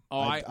problem. Oh,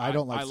 I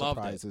don't like I loved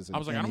it. surprises. I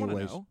was like, in I don't any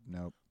want to way.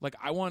 know. Nope. Like,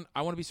 I want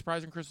to be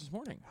surprised on Christmas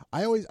morning.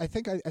 I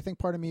think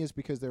part of me is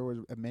because there were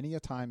many a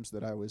times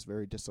that I was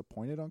very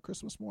disappointed on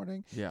Christmas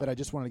morning. Yeah. That I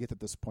just wanted to get the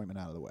disappointment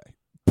out of the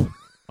way.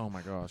 Oh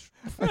my gosh!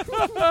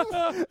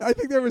 I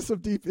think there was some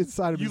deep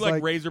inside of me. You It's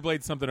like razor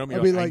blade something on me?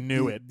 I'd be I like,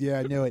 knew it. Yeah,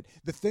 I knew it.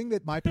 The thing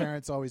that my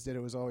parents always did,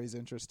 it was always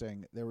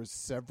interesting. There was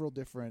several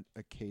different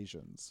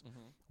occasions Mm-hmm.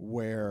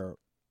 where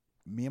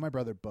me and my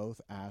brother both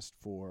asked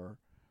for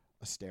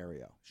a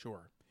stereo.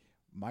 Sure.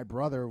 My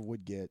brother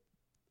would get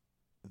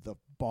the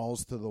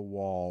balls to the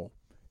wall,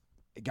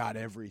 got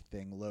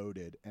everything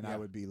loaded, and I Yeah.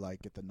 would be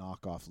like at the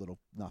knockoff little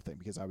nothing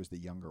because I was the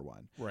younger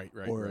one. Right.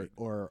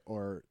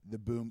 Or the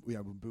boom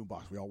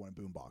box. We all wanted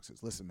boom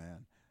boxes. Listen,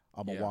 man,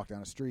 I'm gonna Yeah. walk down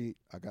the street.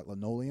 I got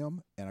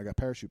linoleum and I got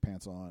parachute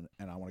pants on,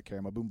 and I want to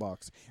carry my boom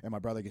box. And my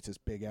brother gets this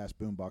big ass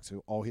boom box. Who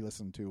all he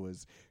listened to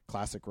was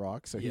classic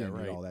rock, so he Yeah, didn't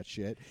need right. all that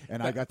shit.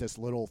 And I got this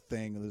little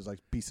thing that was like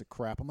piece of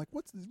crap. I'm like,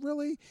 what's this,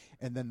 really?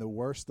 And then the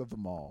worst of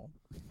them all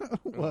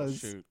was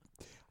shoot.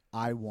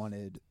 I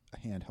wanted a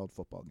handheld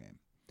football game.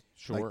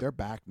 Sure. Like they're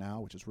back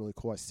now, which is really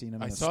cool. I seen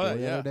them in I the saw store that,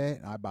 the yeah. other day,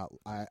 and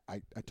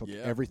I took Yeah.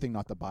 everything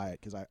not to buy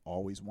it because I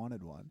always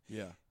wanted one.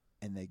 Yeah.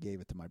 And they gave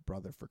it to my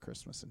brother for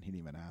Christmas, and he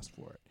didn't even ask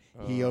for it.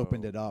 He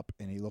opened it up,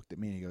 and he looked at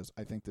me, and he goes,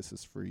 "I think this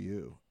is for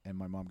you." And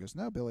my mom goes,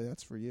 "No, Billy,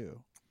 that's for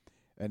you."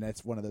 And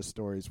that's one of those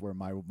stories where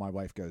my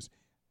wife goes,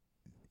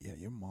 "Yeah,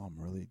 your mom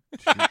really."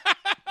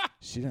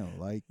 She didn't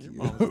like Your you.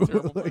 mom was a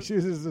terrible Like, she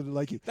just didn't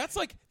like you. That's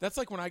like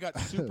when I got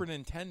Super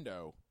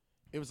Nintendo.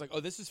 It was like, oh,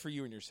 this is for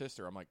you and your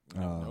sister. I'm like,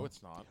 no,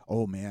 it's not.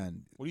 Oh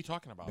man, What are you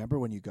talking about? remember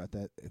when you got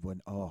that?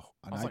 And I was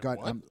I like, got.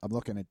 what? I'm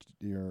looking at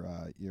your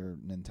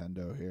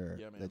Nintendo here.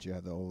 Yeah, man. that you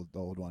had the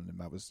old one, and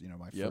that was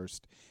my Yep.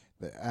 first.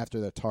 After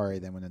the Atari,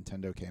 then when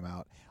Nintendo came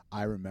out,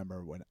 I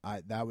remember when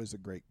that was a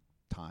great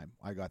time.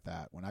 I got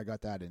that when I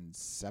got that in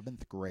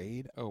 7th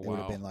grade. Oh, It would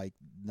have wow. been like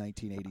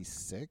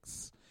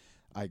 1986.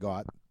 I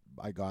got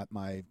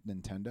my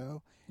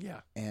Nintendo,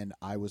 Yeah. and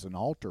I was an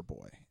altar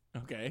boy.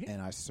 Okay.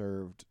 And I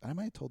served. I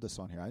might have told this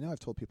on here. I know I've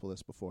told people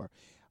this before.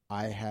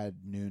 I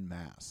had noon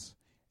mass,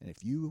 and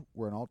if you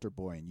were an altar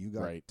boy and you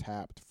got Right.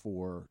 tapped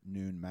for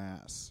noon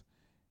mass,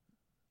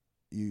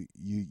 you're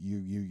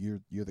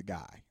the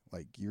guy.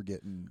 Like you're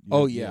getting.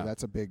 Oh, you know, yeah.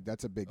 that's a big Oh,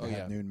 to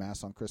have yeah. noon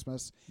mass on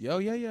Christmas. Yeah.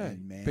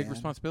 And, man, Big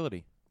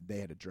responsibility. they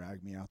had to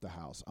drag me out the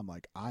house. I'm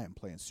like, I am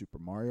playing Super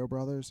Mario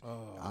Brothers.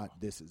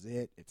 This is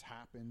it. It's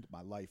happened.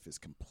 My life is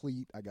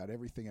complete. I got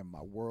everything in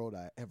my world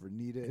I ever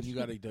needed. And you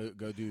got to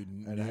go do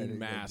noon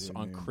mass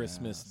on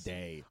Christmas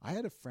Day. I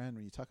had a friend,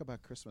 when you talk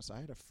about Christmas, I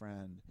had a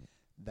friend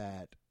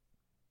that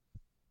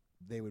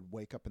they would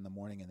wake up in the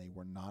morning and they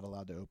were not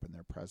allowed to open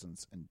their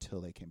presents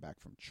until they came back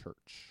from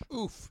church.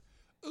 Oof.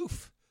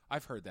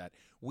 I've heard that.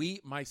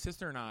 My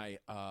sister and I,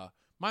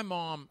 my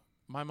mom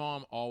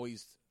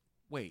always,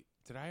 wait,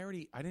 I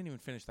didn't even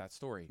finish that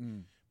story.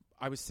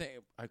 I was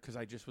saying, because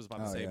I just was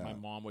about to say my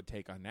mom would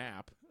take a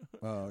nap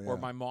or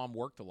my mom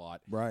worked a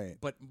lot. Right.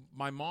 But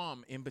my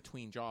mom, in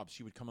between jobs,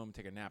 she would come home and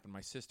take a nap. And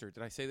my sister,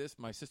 did I say this?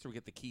 My sister would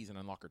get the keys and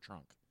unlock her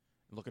trunk.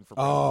 Looking for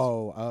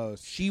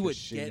presents. She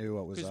knew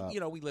what was up. You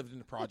know, we lived in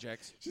the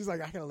projects. She's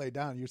like, I gotta lay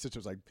down. Your sister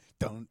was like,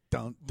 dun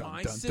dun dun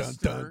my dun,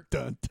 sister,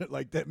 dun dun dun,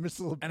 like that.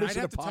 And I'd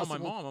have to tell my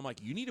mom, I'm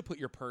like, you need to put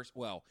your purse.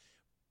 Well,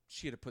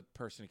 she had to put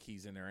personal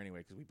keys in there anyway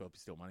because we both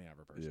steal money out of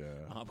her purse.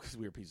 Yeah. Because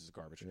we were pieces of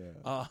garbage.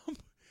 Yeah.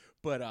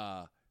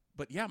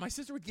 But yeah, my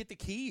sister would get the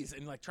keys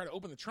and like try to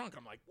open the trunk.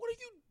 I'm like, what are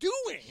you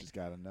doing? She's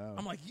got to know.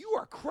 I'm like, you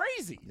are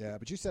crazy. Yeah,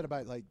 but you said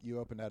about like you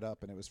opened that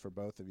up and it was for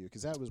both of you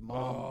because that was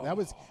mom. That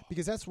was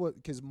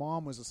because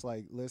mom was just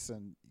like,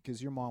 listen,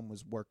 because your mom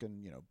was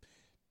working,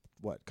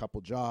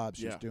 couple jobs.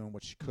 She was doing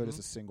what she could as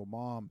a single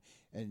mom,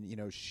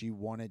 and she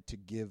wanted to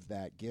give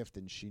that gift,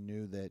 and she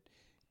knew that.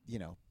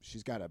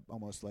 She's got to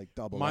almost like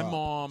double my up.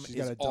 mom She's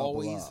is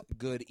always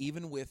good,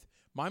 even with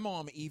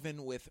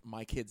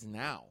my kids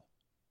now.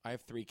 I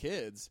have 3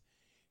 kids.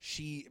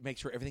 She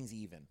makes sure everything's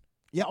even.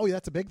 Yeah,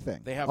 that's a big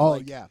thing. They have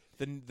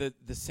the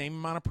same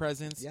amount of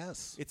presents.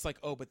 Yes. It's like,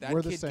 but that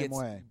We're kid the same gets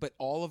way. But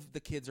all of the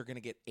kids are going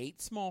to get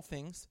 8 small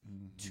things,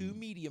 2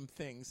 medium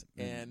things,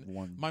 and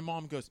one. My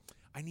mom goes,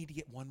 I need to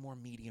get one more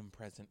medium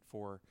present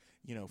for,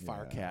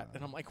 Firecat.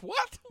 And I'm like,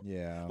 what?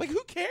 Yeah. Like,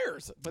 who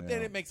cares? But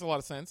then it makes a lot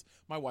of sense.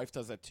 My wife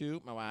does that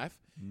too. My wife.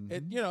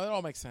 It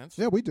all makes sense.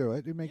 Yeah, we do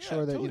it. We make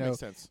sure that, totally makes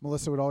sense.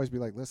 Melissa would always be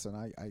like, listen,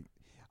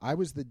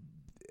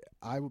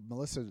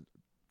 Melissa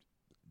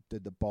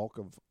did the bulk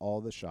of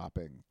all the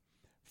shopping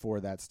for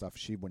that stuff.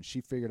 When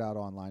she figured out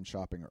online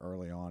shopping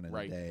early on in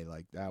the day,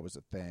 like that was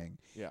a thing.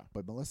 Yeah.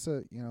 But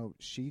Melissa,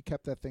 she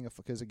kept that thing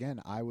because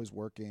again, I was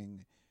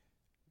working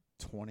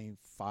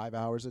 25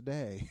 hours a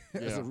day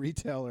as a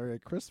retailer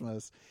at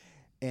Christmas,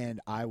 and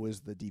I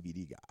was the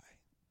DVD guy.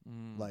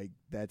 Like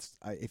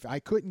if I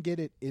couldn't get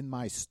it in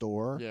my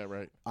store,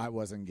 I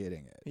wasn't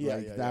getting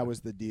it. That was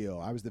the deal.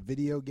 I was the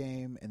video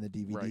game and the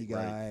DVD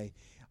guy.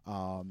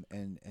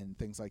 And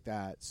things like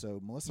that. So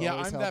Melissa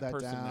always I'm held that that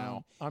person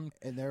down. now.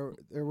 And there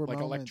were like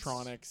moments,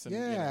 electronics.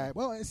 And,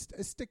 well, I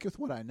stick with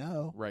what I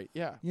know. Right.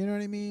 Yeah. You know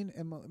what I mean?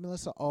 And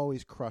Melissa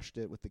always crushed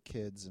it with the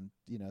kids, and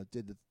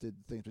did the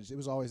things. It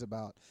was always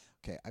about,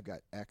 okay, I've got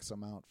X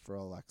amount for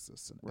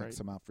Alexis and X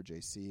amount for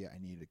JC. I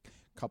need a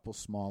couple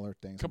smaller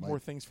things. A couple more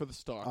things for the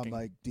stocking. I'm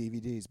like,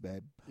 DVDs,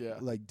 babe. Yeah.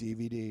 Like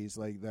DVDs.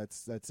 Like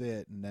that's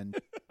it. And then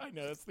I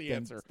know that's the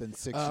answer. Then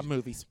 6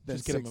 movies.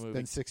 Just get them a movie.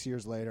 Then 6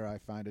 years later, I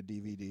find a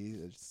DVD.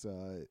 It's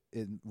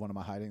in one of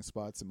my hiding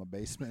spots in my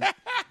basement,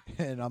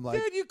 and I'm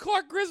like, dude, you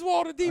Clark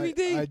Griswold a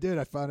DVD. I did.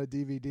 I found a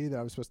DVD that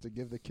I was supposed to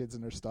give the kids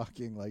in their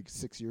stocking like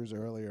 6 years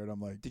earlier, and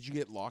I'm like, did you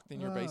get locked in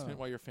your basement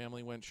while your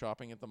family went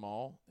shopping at the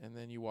mall, and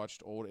then you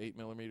watched old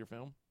 8mm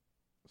film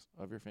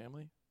of your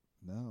family?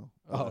 No.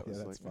 Oh,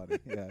 yeah, that's funny.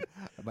 Yeah,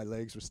 my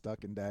legs were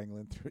stuck and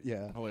dangling through.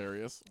 Yeah,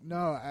 hilarious.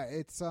 No,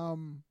 it's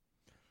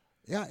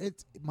yeah,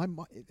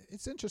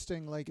 it's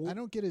interesting. Like I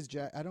don't get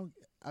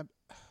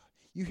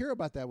you hear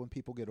about that when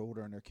people get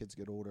older and their kids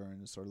get older,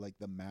 and it's sort of like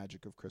the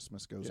magic of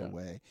Christmas goes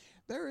away.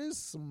 There is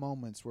some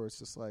moments where it's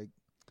just like,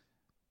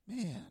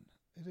 man,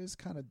 it is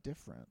kind of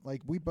different.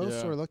 Like we both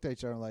sort of looked at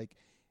each other like,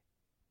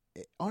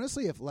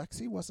 honestly, if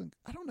Lexi wasn't,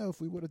 I don't know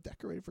if we would have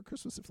decorated for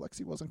Christmas if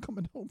Lexi wasn't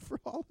coming home for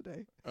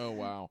holiday. Oh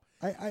wow!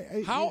 And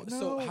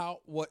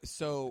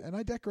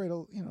I decorate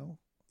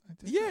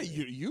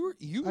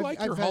you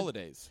like your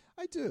holidays.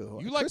 I do.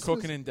 You like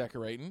cooking and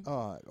decorating.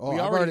 We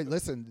already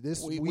listen.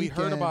 We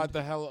heard about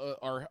the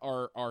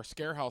our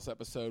Scare House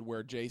episode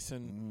where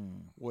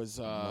Jason was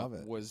a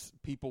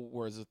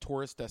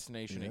tourist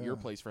destination at your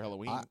place for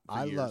Halloween.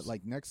 I love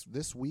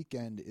this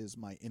weekend is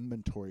my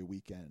inventory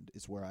weekend.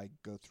 Is where I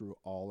go through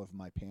all of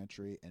my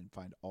pantry and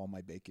find all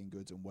my baking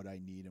goods and what I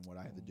need and what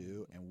I have to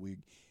do,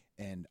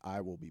 and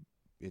I will be.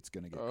 It's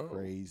going to get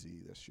crazy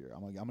this year.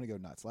 I'm going to go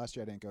nuts. Last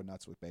year I didn't go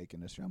nuts with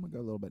bacon. This year I'm going to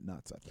go a little bit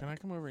nuts, I think. Can I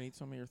come over and eat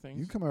some of your things?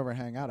 You can come over and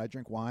hang out. I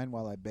drink wine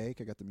while I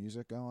bake. I got the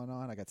music going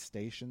on. I got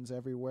stations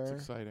everywhere. It's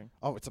exciting.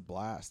 Oh, it's a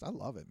blast. I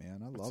love it,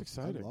 man. I love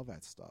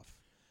that stuff.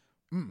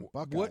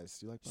 Buckeyes.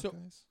 Do you like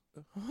Buckeyes?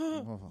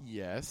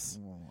 Yes.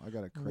 I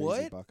got a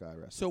crazy Buckeye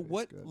recipe. So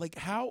what,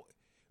 how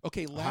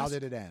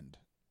did it end?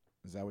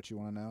 Is that what you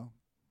want to know?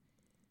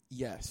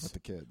 Yes. With the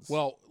kids.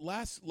 Well,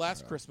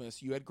 last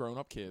Christmas you had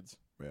grown-up kids.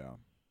 Yeah.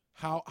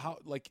 How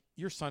like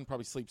your son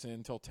probably sleeps in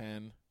until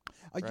 10.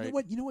 Right?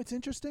 You know what's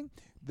interesting?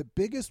 The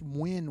biggest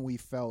win we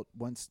felt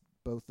once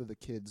both of the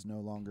kids no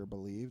longer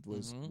believed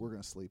was we're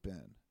going to sleep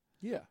in.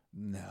 Yeah.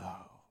 No.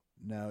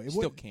 No, it Still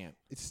wouldn't. can't.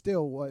 It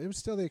was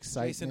still the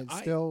excitement.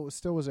 Jason, It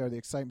still was there. The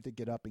excitement to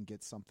get up and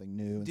get something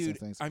new and Dude,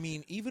 some things. I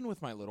mean, even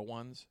with my little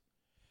ones,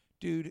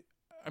 dude,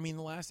 I mean,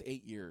 the last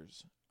 8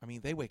 years, I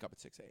mean, they wake up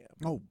at 6 a.m.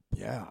 Oh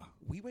yeah.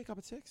 We wake up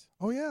at 6.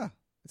 Oh yeah.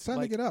 It's time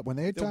Like, to get up when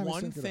they had The time. it's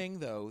one time to get up. thing,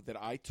 though,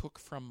 that I took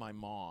from my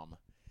mom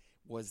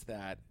was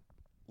that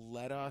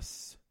let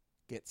us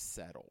get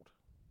settled.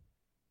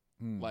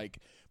 Like,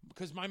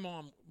 because my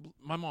mom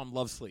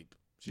loves sleep.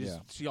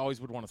 She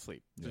always would want to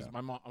sleep. Yeah.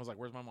 My mom, I was like,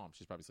 "Where's my mom?"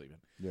 She's probably sleeping.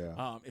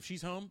 Yeah. If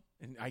she's home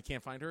and I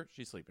can't find her,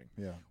 she's sleeping.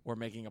 Yeah. Or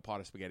making a pot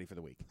of spaghetti for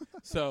the week.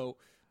 So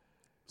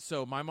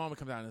my mom would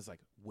come down and is like,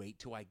 "Wait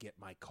till I get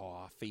my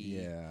coffee."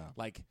 Yeah.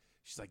 Like,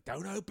 she's like,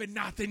 "Don't open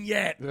nothing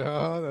yet.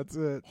 Oh, that's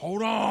it.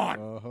 Hold on.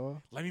 Uh-huh.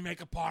 Let me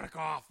make a pot of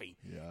coffee."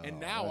 Yeah. And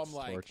now that's I'm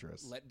like,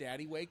 torturous. "Let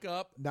Daddy wake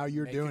up." Now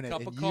you're make doing a it, cup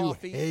and of you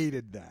coffee.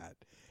 hated that.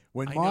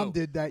 When I Mom know.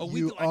 did that, We'd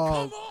you be like,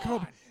 "Come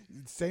on.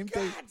 Same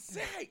thing. God's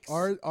sakes.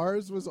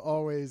 Ours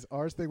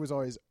thing was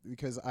always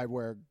because I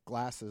wear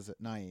glasses at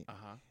night,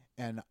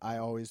 and I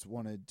always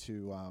wanted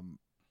to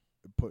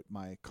put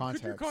my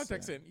contacts. Put your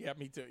contacts in. Yeah,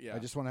 me too. Yeah. I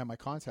just want to have my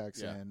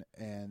contacts Yeah. in,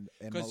 and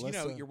Because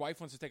Melissa, your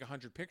wife wants to take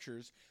 100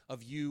 pictures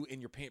of you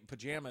in your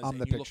pajamas. I'm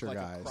and the you picture look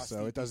like guy, a crusty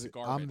so it does. piece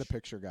of I'm garbage. the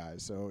picture guy,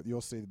 so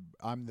you'll see.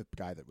 I'm the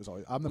guy that was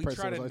always. I'm the We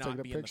person try that to was always not taking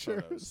a be in the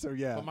picture. photos. So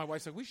yeah, But my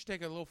wife's like, we should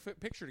take a little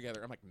picture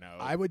together. I'm like, no.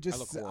 I would just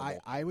look horrible.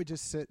 I would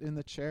just sit in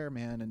the chair,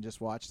 man, and just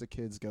watch the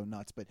kids go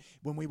nuts. But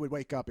when we would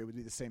wake up, it would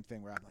be the same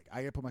thing where I'm like,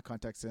 I gotta put my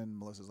contacts in.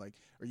 Melissa's like,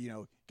 or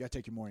gotta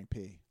take your morning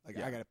pee. Like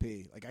Yeah. I gotta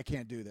pee. Like I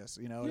can't do this.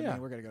 You know what I Yeah.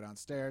 mean? We're gonna go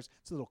downstairs.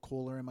 It's a little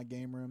cooler in my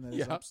game room than is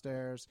Yeah.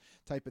 upstairs,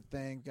 type of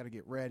thing. Got to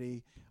get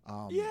ready.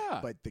 Yeah.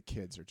 But the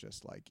kids are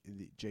just like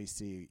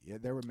JC. Yeah,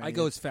 there were many. I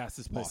go as fast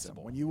as Listen,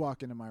 possible. when you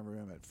walk into my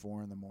room at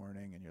 4 a.m.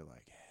 and you're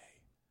like,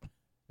 hey,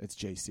 it's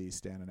JC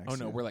standing next Oh, to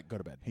no, you. we're like, go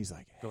to bed. He's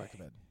like, Go back to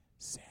 "Hey, bed.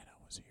 Santa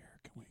was here.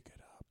 Can we get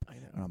up? I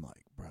know. And I'm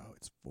like, bro,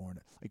 it's 4.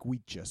 Like, we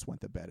just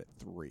went to bed at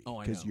 3 Oh,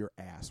 I because know. your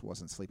ass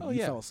wasn't sleeping. Oh, You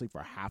yeah. fell asleep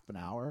for half an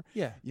hour.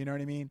 Yeah. You know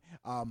what I mean?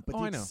 But Oh, the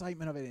I know.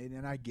 excitement of it,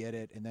 and I get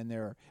it. And then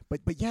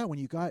but yeah, when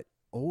you got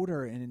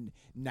older, and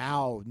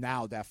now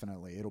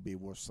definitely it'll be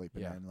we're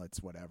sleeping Yeah. in,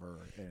 let's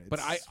whatever. And But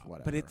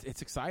whatever.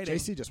 it's exciting.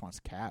 JC just wants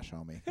cash,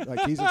 homie.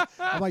 Like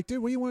I'm like,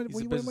 dude, what do you want? He's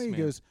What a do you want? He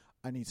businessman. goes,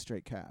 I need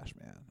straight cash,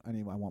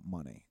 man. I want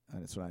money,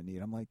 and that's what I need.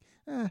 I'm like,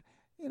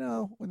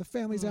 when the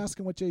family's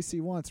asking what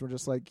JC wants, we're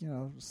just like,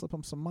 slip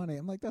him some money.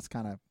 I'm like, that's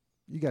kind of,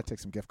 you got to take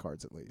some gift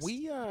cards at least.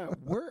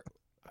 We're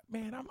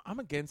man, I'm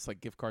against like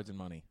gift cards and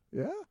money.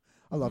 Yeah,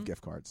 I love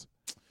gift cards.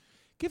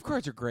 Gift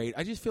cards are great.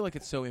 I just feel like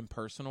it's so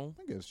impersonal.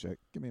 I guess check.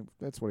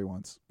 That's what he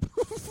wants.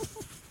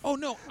 Oh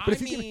no, But I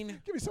if you mean,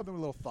 give me something with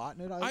a little thought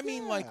in it. I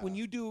mean, like yeah. when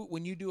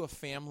you do a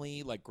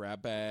family like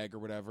grab bag or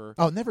whatever,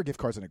 Oh, never gift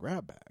cards in a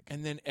grab bag.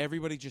 and then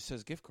everybody just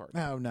says gift card.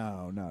 No.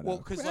 Well,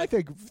 'cause, I like,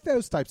 think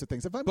those types of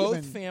things. If I'm Both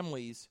giving,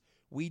 families,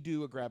 we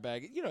do a grab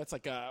bag. It's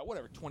like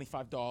whatever,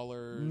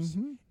 $25,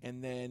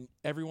 and then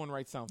everyone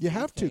writes down. you 3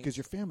 have to things. because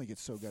your family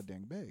gets so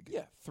goddamn big.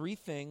 Yeah, 3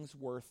 things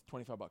worth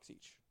 $25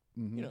 each.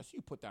 Mhm. So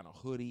you put down a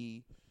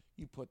hoodie,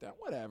 you put down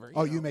whatever. Oh,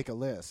 know. you make a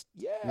list.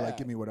 Yeah. You're like,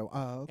 give me what I.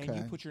 Oh, okay. And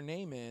you put your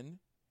name in,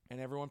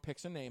 and everyone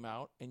picks a name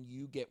out, and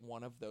you get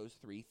one of those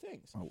 3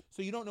 things. Oh.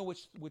 So you don't know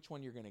which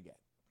one you're going to get.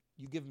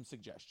 You give them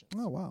suggestions.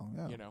 Oh wow,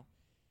 yeah.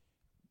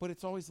 But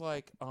it's always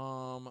like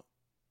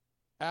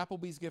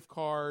Applebee's gift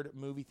card,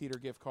 movie theater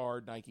gift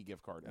card, Nike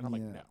gift card, and I'm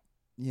like, Yeah. no.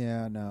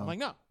 Yeah, no. I'm like,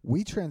 no.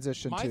 We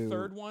transitioned My to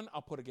third one,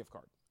 I'll put a gift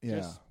card. Yeah.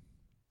 Just,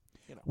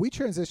 We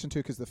transitioned to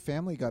because the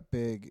family got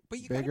But you gotta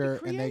be bigger,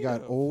 and they got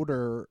creative.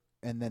 older,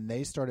 and then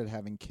they started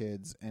having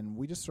kids, and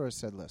we just sort of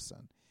said,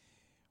 listen,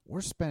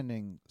 we're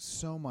spending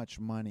so much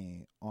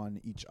money on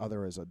each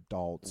other as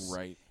adults,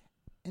 right.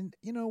 and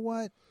you know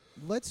what?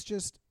 Let's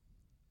just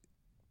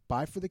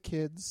buy for the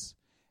kids,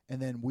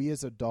 and then we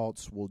as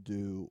adults will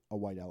do a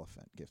white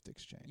elephant gift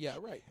exchange. Yeah,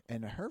 right.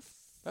 And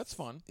That's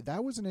fun.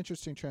 that was an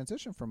interesting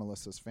transition for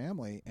Melissa's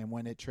family, and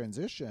when it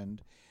transitioned,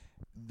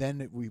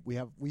 then we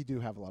do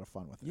have a lot of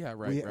fun with it. Yeah,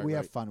 right, We right.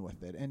 have fun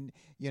with it, and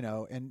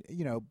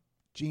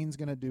Jean's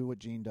gonna do what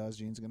Jean does.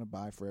 Jean's gonna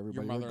buy for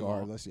everybody mother-in-law.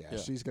 regardless. Yeah, Yeah.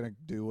 she's gonna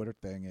do what her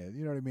thing is.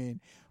 You know what I mean?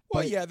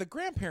 Well, But- yeah, the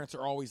grandparents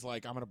are always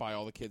like, I'm going to buy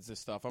all the kids this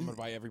stuff. I'm going to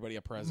buy everybody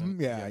a present.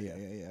 Yeah.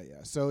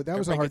 So that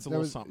was a Everybody hard, gets a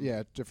little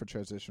something. different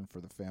transition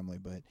for the family.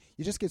 But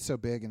you just get so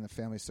big, and the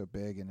family's so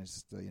big, and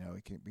it's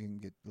it can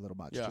get a little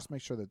much. Yeah. Just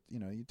make sure that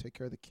you take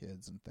care of the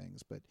kids and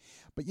things. But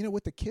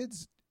with the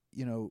kids,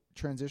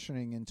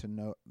 transitioning into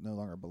no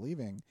longer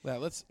believing. Yeah,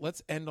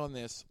 let's end on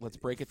this. Let's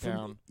break it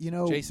down.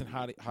 Jason, Jason,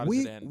 how does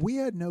we it end? we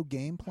had no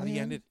game How plan. do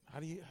you end it?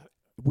 How do you?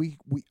 We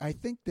I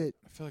think that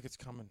I feel like it's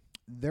coming.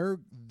 they're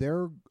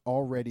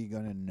already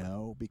going to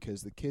know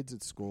because the kids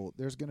at school,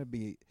 there's going to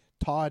be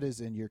Todd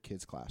is in your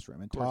kid's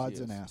classroom, and course he Todd's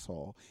an is.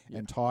 asshole, Yeah.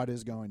 and Todd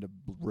is going to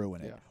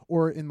ruin it. Yeah.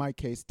 Or in my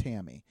case,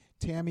 Tammy.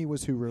 Tammy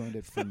was who ruined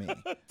it for me.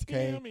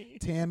 Okay,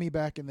 Tammy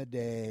back in the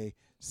day,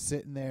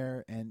 sitting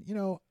there, and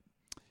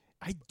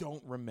I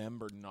don't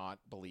remember not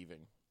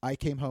believing. I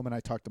came home and I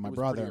talked to my It was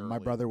brother. pretty And my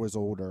early. brother was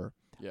older.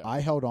 Yeah.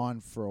 I held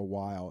on for a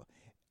while.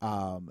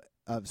 of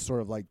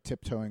sort of like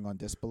tiptoeing on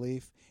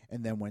disbelief.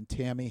 And then when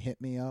Tammy hit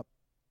me up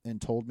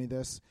and told me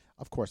this,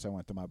 of course I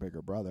went to my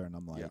bigger brother and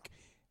I'm like,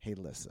 hey,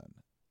 listen,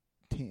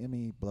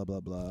 Tammy, blah, blah,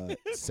 blah,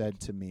 said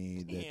to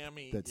me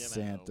that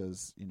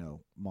Santa's,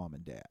 mom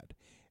and dad.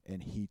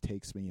 And he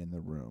takes me in the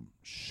room,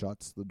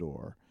 shuts the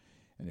door.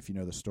 And if you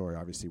know the story,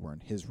 obviously we're in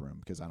his room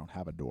because I don't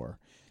have a door.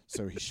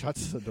 So he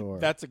shuts the door.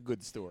 That's a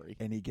good story.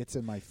 And he gets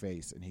in my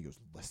face and he goes,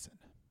 listen,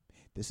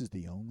 this is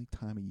the only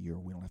time of year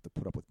we don't have to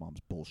put up with mom's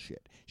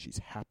bullshit. She's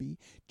happy.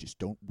 Just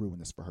don't ruin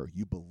this for her.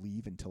 You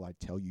believe until I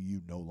tell you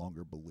you no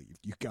longer believe.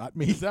 You got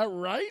me? Is that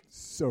right?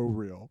 So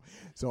real.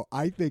 So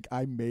I think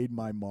I made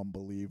my mom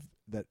believe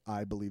that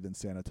I believed in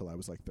Santa till I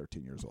was like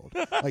 13 years old.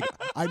 Like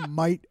I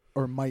might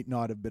or might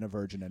not have been a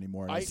virgin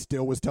anymore. And I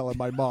still was telling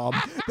my mom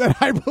that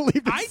I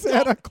believed in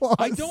Santa Claus.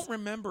 I don't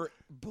remember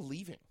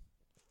believing.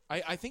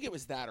 I think it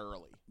was that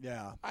early.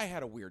 Yeah. I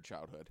had a weird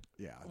childhood.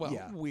 Yeah.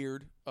 Well,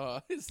 weird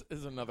is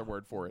another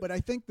word for it. But I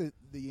think that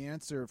the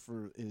answer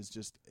is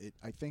just,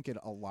 I think it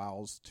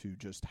allows to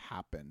just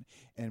happen.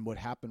 And what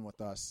happened with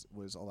us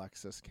was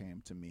Alexis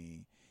came to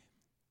me.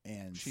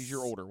 And she's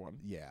your older one.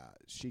 Yeah.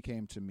 She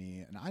came to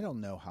me, and I don't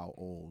know how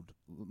old.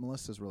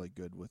 Melissa's really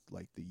good with,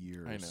 like, the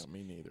years. I know,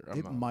 me neither.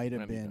 It might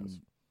have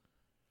been,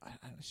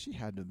 she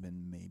had to have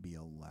been maybe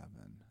 11.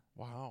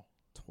 Wow.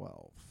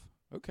 12.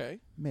 Okay.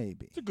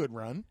 Maybe. It's a good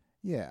run.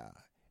 Yeah.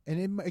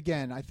 And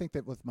again, I think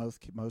that with most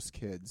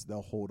kids,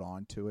 they'll hold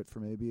on to it for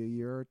maybe a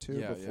year or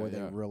two before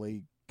they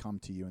really come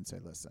to you and say,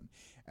 listen.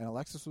 And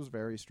Alexis was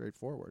very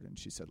straightforward, and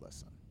she said,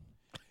 listen.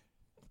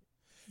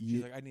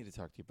 She's like, I need to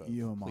talk to you both.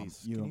 You and Mom.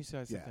 Please. Can you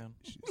sit down?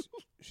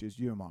 She's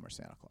you and Mom are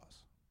Santa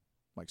Claus.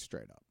 Like,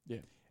 straight up.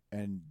 Yeah.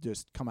 And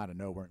just come out of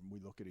nowhere, and we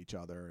look at each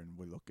other, and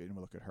we look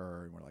at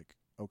her, and we're like,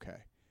 okay,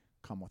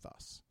 come with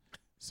us.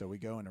 So we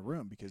go in a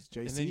room because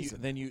JC.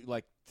 And then you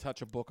like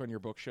touch a book on your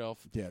bookshelf.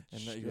 Yeah.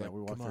 And you're like, we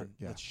walk come through. on,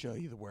 let's show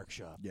you the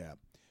workshop. Yeah.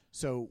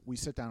 So we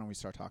sit down and we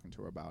start talking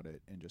to her about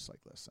it and just like,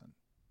 listen,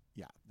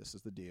 this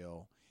is the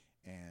deal.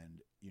 And,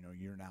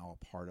 you're now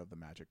a part of the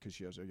magic because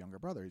she has a younger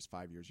brother. He's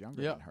 5 years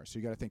younger than her. So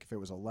you got to think if it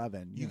was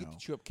 11, you get to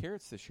chew up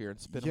carrots this year and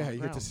spit them on the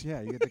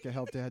ground. You get to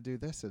help Dad do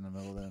this in the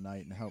middle of the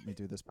night and help me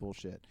do this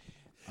bullshit.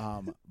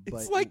 But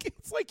it's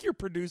like you're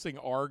producing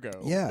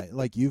Argo. Yeah,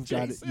 like you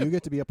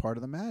get to be a part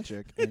of the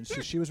magic, and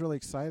so she was really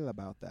excited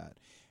about that.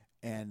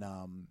 And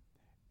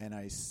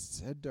I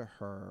said to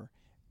her,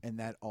 and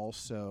that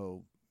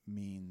also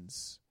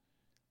means,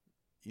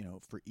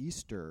 for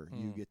Easter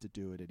you get to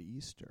do it at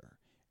Easter.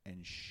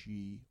 And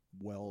she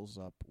wells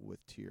up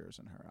with tears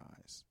in her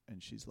eyes,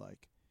 and she's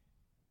like,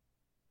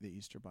 "The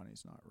Easter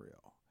Bunny's not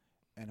real."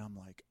 And I'm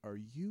like, "Are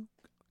you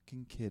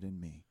fucking kidding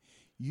me?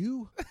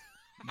 You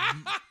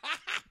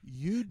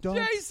don't,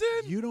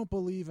 Jason! You don't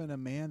believe in a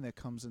man that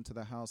comes into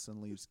the house and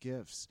leaves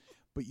gifts,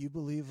 but you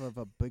believe of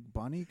a big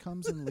bunny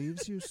comes and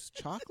leaves you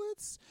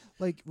chocolates?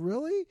 Like,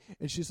 really?"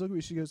 And she's looking at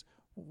me. She goes,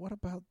 well, what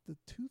about the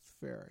tooth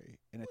fairy?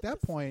 And at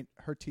that point,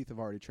 her teeth have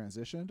already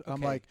transitioned. Okay.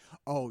 I'm like,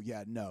 oh,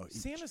 yeah, no.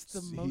 Santa's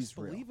the most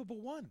believable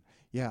one.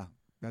 Yeah,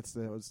 that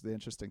was the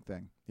interesting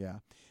thing. Yeah.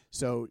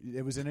 So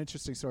it was an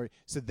interesting story.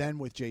 So then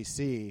with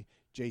JC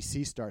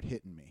started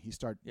hitting me. He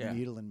started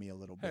needling me a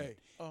little bit.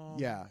 Hey,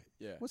 yeah.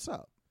 What's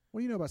up? What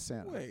do you know about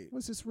Santa? Wait.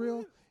 Was this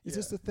real? Is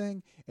this the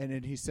thing? And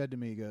then he said to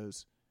me, he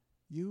goes,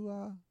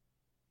 you're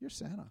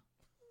Santa.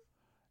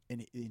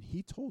 And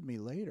he told me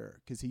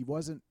later, because he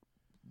wasn't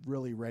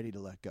really ready to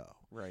let go.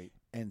 Right.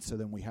 And so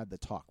then we had the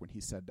talk when he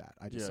said that.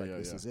 I just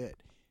this is it.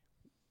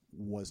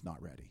 Was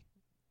not ready.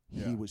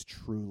 Yeah. He was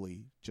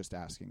truly just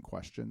asking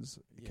questions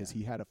because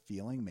he had a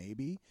feeling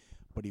maybe,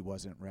 but he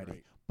wasn't ready.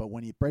 Right. But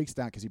when he breaks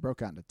down, because he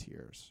broke out into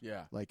tears.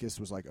 Yeah. Like this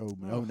was like, oh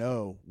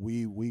no,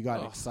 we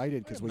got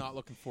excited because we're not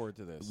looking forward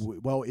to this.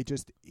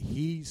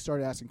 He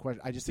started asking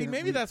questions. I just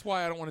maybe that's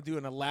why I don't want to do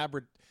an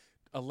elaborate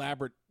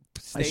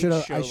stage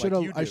I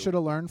should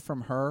have learned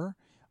from her.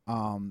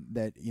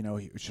 That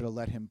he should have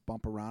let him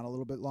bump around a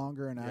little bit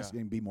longer and ask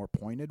and be more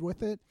pointed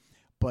with it,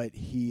 but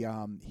he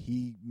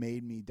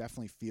made me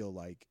definitely feel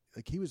like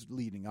he was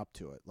leading up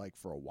to it like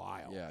for a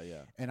while.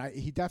 Yeah. And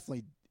he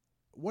definitely,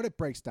 what it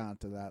breaks down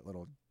to that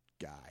little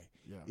guy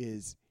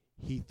is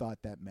he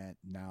thought that meant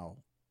now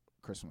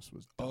Christmas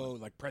was done. Oh,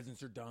 like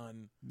presents are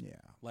done. Yeah.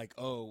 Like,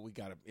 we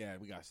gotta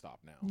stop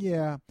now.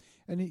 Yeah.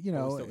 And we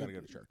still gotta go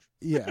to church.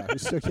 Yeah.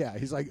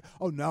 He's like,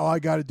 now I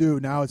gotta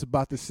do. Now it's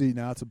about the sea.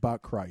 Now it's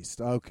about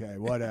Christ. Okay,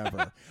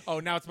 whatever.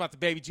 Now it's about the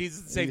baby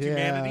Jesus to save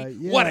humanity.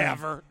 Yeah.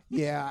 Whatever.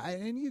 Yeah.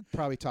 And you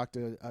probably talk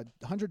to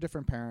 100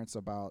 different parents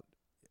about,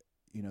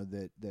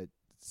 that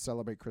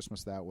celebrate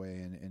Christmas that way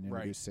and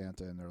introduce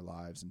Santa in their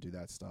lives and do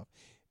that stuff.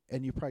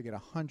 And you probably get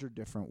 100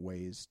 different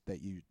ways that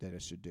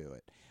it should do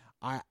it.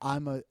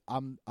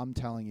 I'm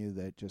telling you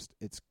that just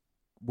it's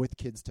with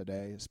kids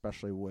today,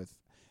 especially with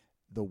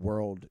the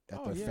world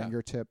at their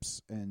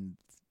fingertips, and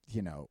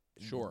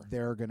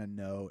they're gonna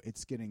know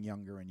it's getting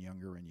younger and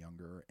younger and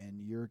younger, and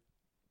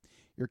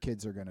your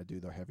kids are going to do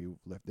the heavy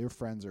lift. Their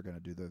friends are going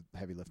to do the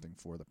heavy lifting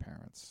for the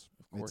parents.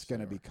 course It's going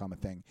to they are. become a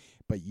thing.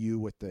 But you,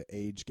 with the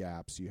age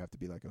gaps, you have to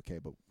be like, okay,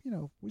 but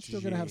we're still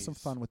going to have some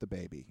Jeez. fun with the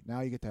baby. Now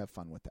you get to have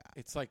fun with that.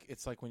 It's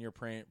like when you're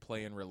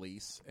playing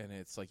release, and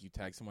it's like you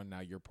tag someone. Now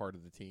you're part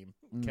of the team,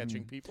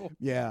 catching people.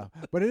 Yeah,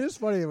 but it is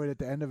funny when at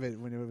the end of it,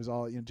 when it was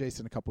all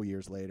Jason a couple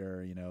years later,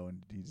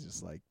 and he's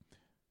just like,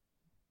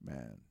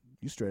 man,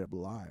 you straight up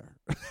liar.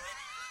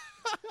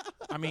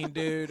 I mean,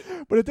 dude,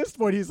 But at this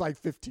point, he's like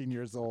 15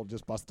 years old,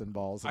 just busting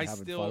balls and I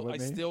having fun with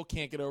me. still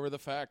can't get over the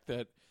fact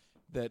that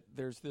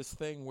there's this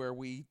thing where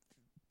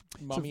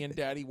mommy and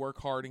daddy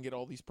work hard and get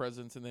all these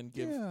presents, and then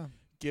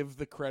give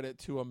the credit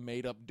to a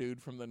made up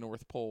dude from the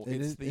North Pole.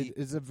 It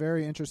is a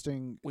very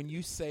interesting. When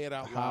you say it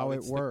out how loud, it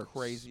it's works. the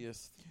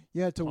craziest.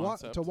 Yeah,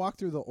 concept. to walk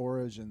through the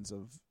origins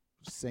of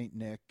Saint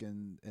Nick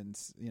and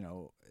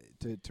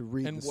to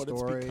read And the what it's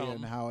story become.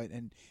 and how it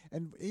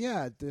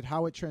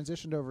how it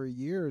transitioned over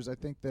years. I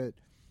think that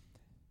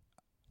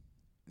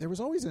there was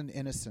always an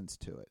innocence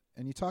to it,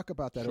 and you talk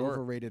about that Sure.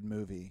 overrated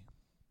movie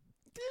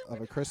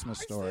of A Christmas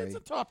I'd say Story. It's a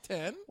top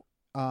 10.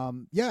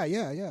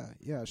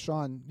 Yeah.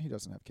 Sean, he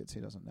doesn't have kids. He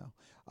doesn't know.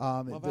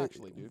 Love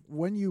Actually, dude.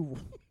 When you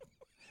It's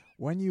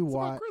about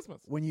watch Christmas.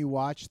 when you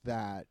watch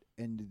that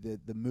and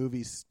the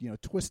movie's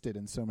twisted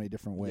in so many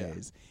different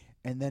ways,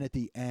 and then at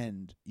the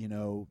end,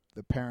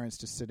 the parents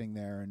just sitting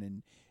there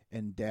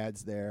and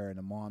dad's there and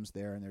the mom's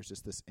there, and there's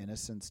just this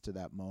innocence to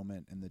that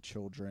moment, and the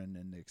children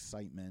and the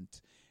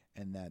excitement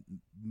and that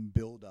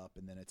build up,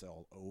 and then it's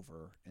all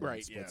over in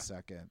Right, a split yeah.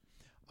 second.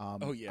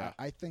 Oh, yeah.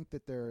 I think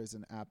that there is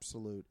an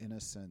absolute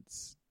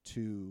innocence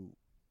to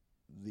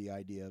the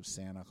idea of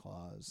Santa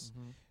Claus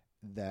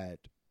that,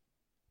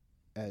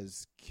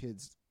 as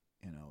kids,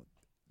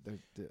 a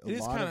is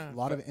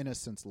lot of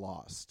innocence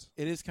lost.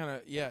 It is kind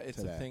of, it's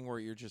today. a thing where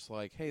you're just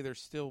like, hey, there's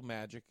still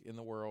magic in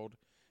the world,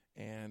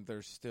 and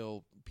there's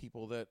still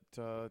people that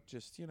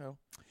just,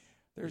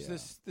 there's Yeah.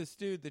 this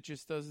dude that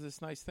just does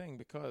this nice thing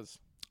because.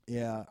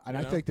 Yeah, and You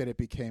I know? think that it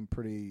became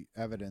pretty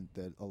evident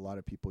that a lot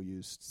of people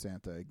used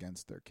Santa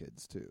against their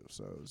kids too.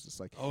 So it was just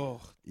like,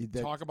 Oh,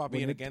 that talk about when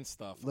being it- against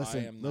stuff. I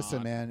Listen, am listen,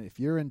 not. man. If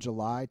you're in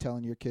July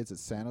telling your kids that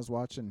Santa's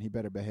watching, he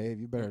better behave.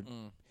 You better,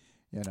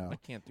 I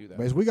can't do that.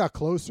 But as we got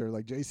closer,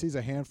 like JC's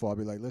a handful. I'll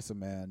be like, listen,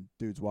 man,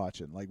 dude's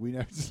watching. Like we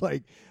never just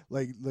like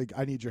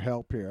I need your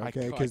help here, I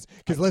okay? can't Because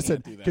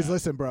do that.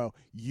 listen, bro,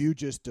 you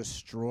just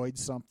destroyed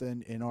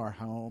something in our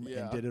home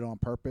Yeah. and did it on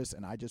purpose,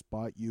 and I just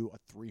bought you a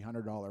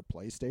 $300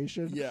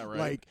 PlayStation. Yeah, right.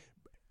 Like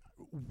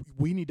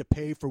we need to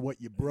pay for what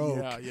you broke.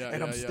 Yeah,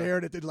 and I'm yeah.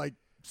 staring at it like,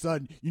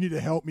 son, you need to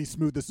help me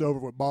smooth this over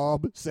with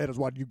Bob. Santa's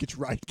wanting you get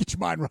your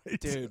mind right,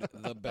 Dude,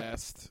 the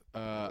best.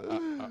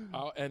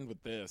 I'll end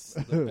with this.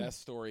 The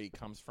best story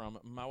comes from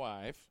my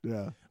wife.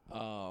 Yeah.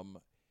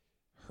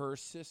 Her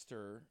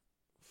sister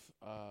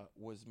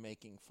was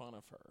making fun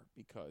of her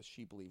because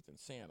she believed in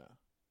Santa.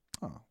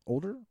 Oh,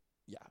 older?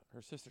 Yeah,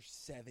 her sister's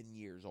 7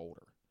 years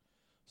older.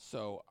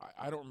 So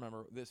I don't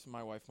remember this.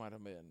 My wife might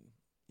have been,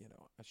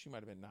 she might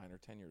have been 9 or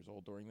 10 years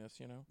old during this,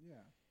 Yeah.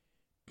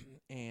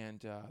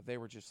 And they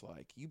were just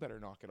like, you better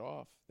knock it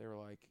off. They were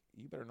like,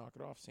 you better knock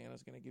it off.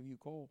 Santa's going to give you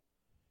coal.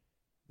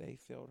 They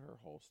filled her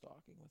whole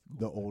stocking with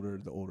coal.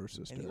 The older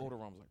sister. And the older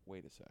one was like,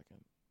 wait a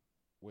second.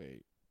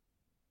 Wait.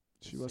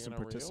 She is wasn't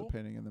Santa real?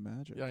 participating in the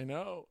magic. Yeah, I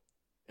know.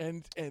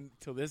 And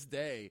to this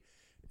day,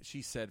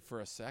 she said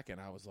for a second,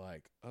 I was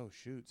like, oh,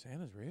 shoot,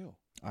 Santa's real.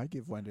 I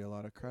give Wendy a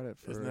lot of credit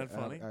for Isn't that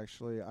funny?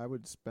 Actually, I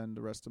would spend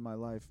the rest of my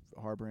life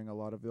harboring a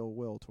lot of ill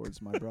will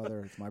towards my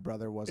brother if my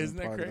brother wasn't Isn't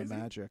that part of the crazy?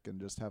 magic, and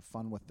just have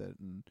fun with it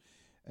and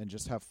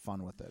just have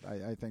fun with it.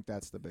 I think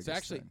that's the biggest So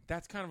actually, thing.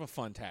 that's kind of a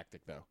fun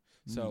tactic, though.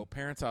 So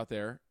parents out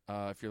there,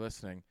 if you're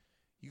listening,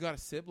 you got a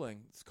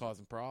sibling that's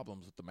causing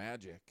problems with the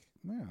magic.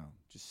 Yeah.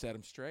 Just set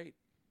them straight.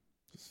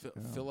 Just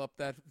fill up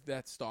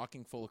that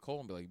stocking full of coal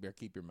and be like, you better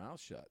keep your mouth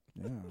shut.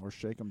 Yeah, or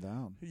shake them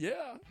down.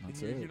 Yeah,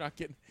 That's you're it. not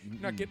getting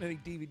any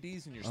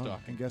DVDs in your Oh,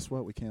 stocking. and guess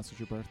what? We canceled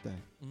your birthday.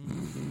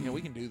 Yeah, we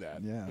can do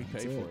that. Yeah, we pay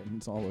that's for it. it.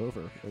 It's all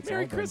over. It's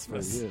Merry all done for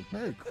Christmas. you.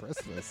 Merry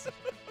Christmas.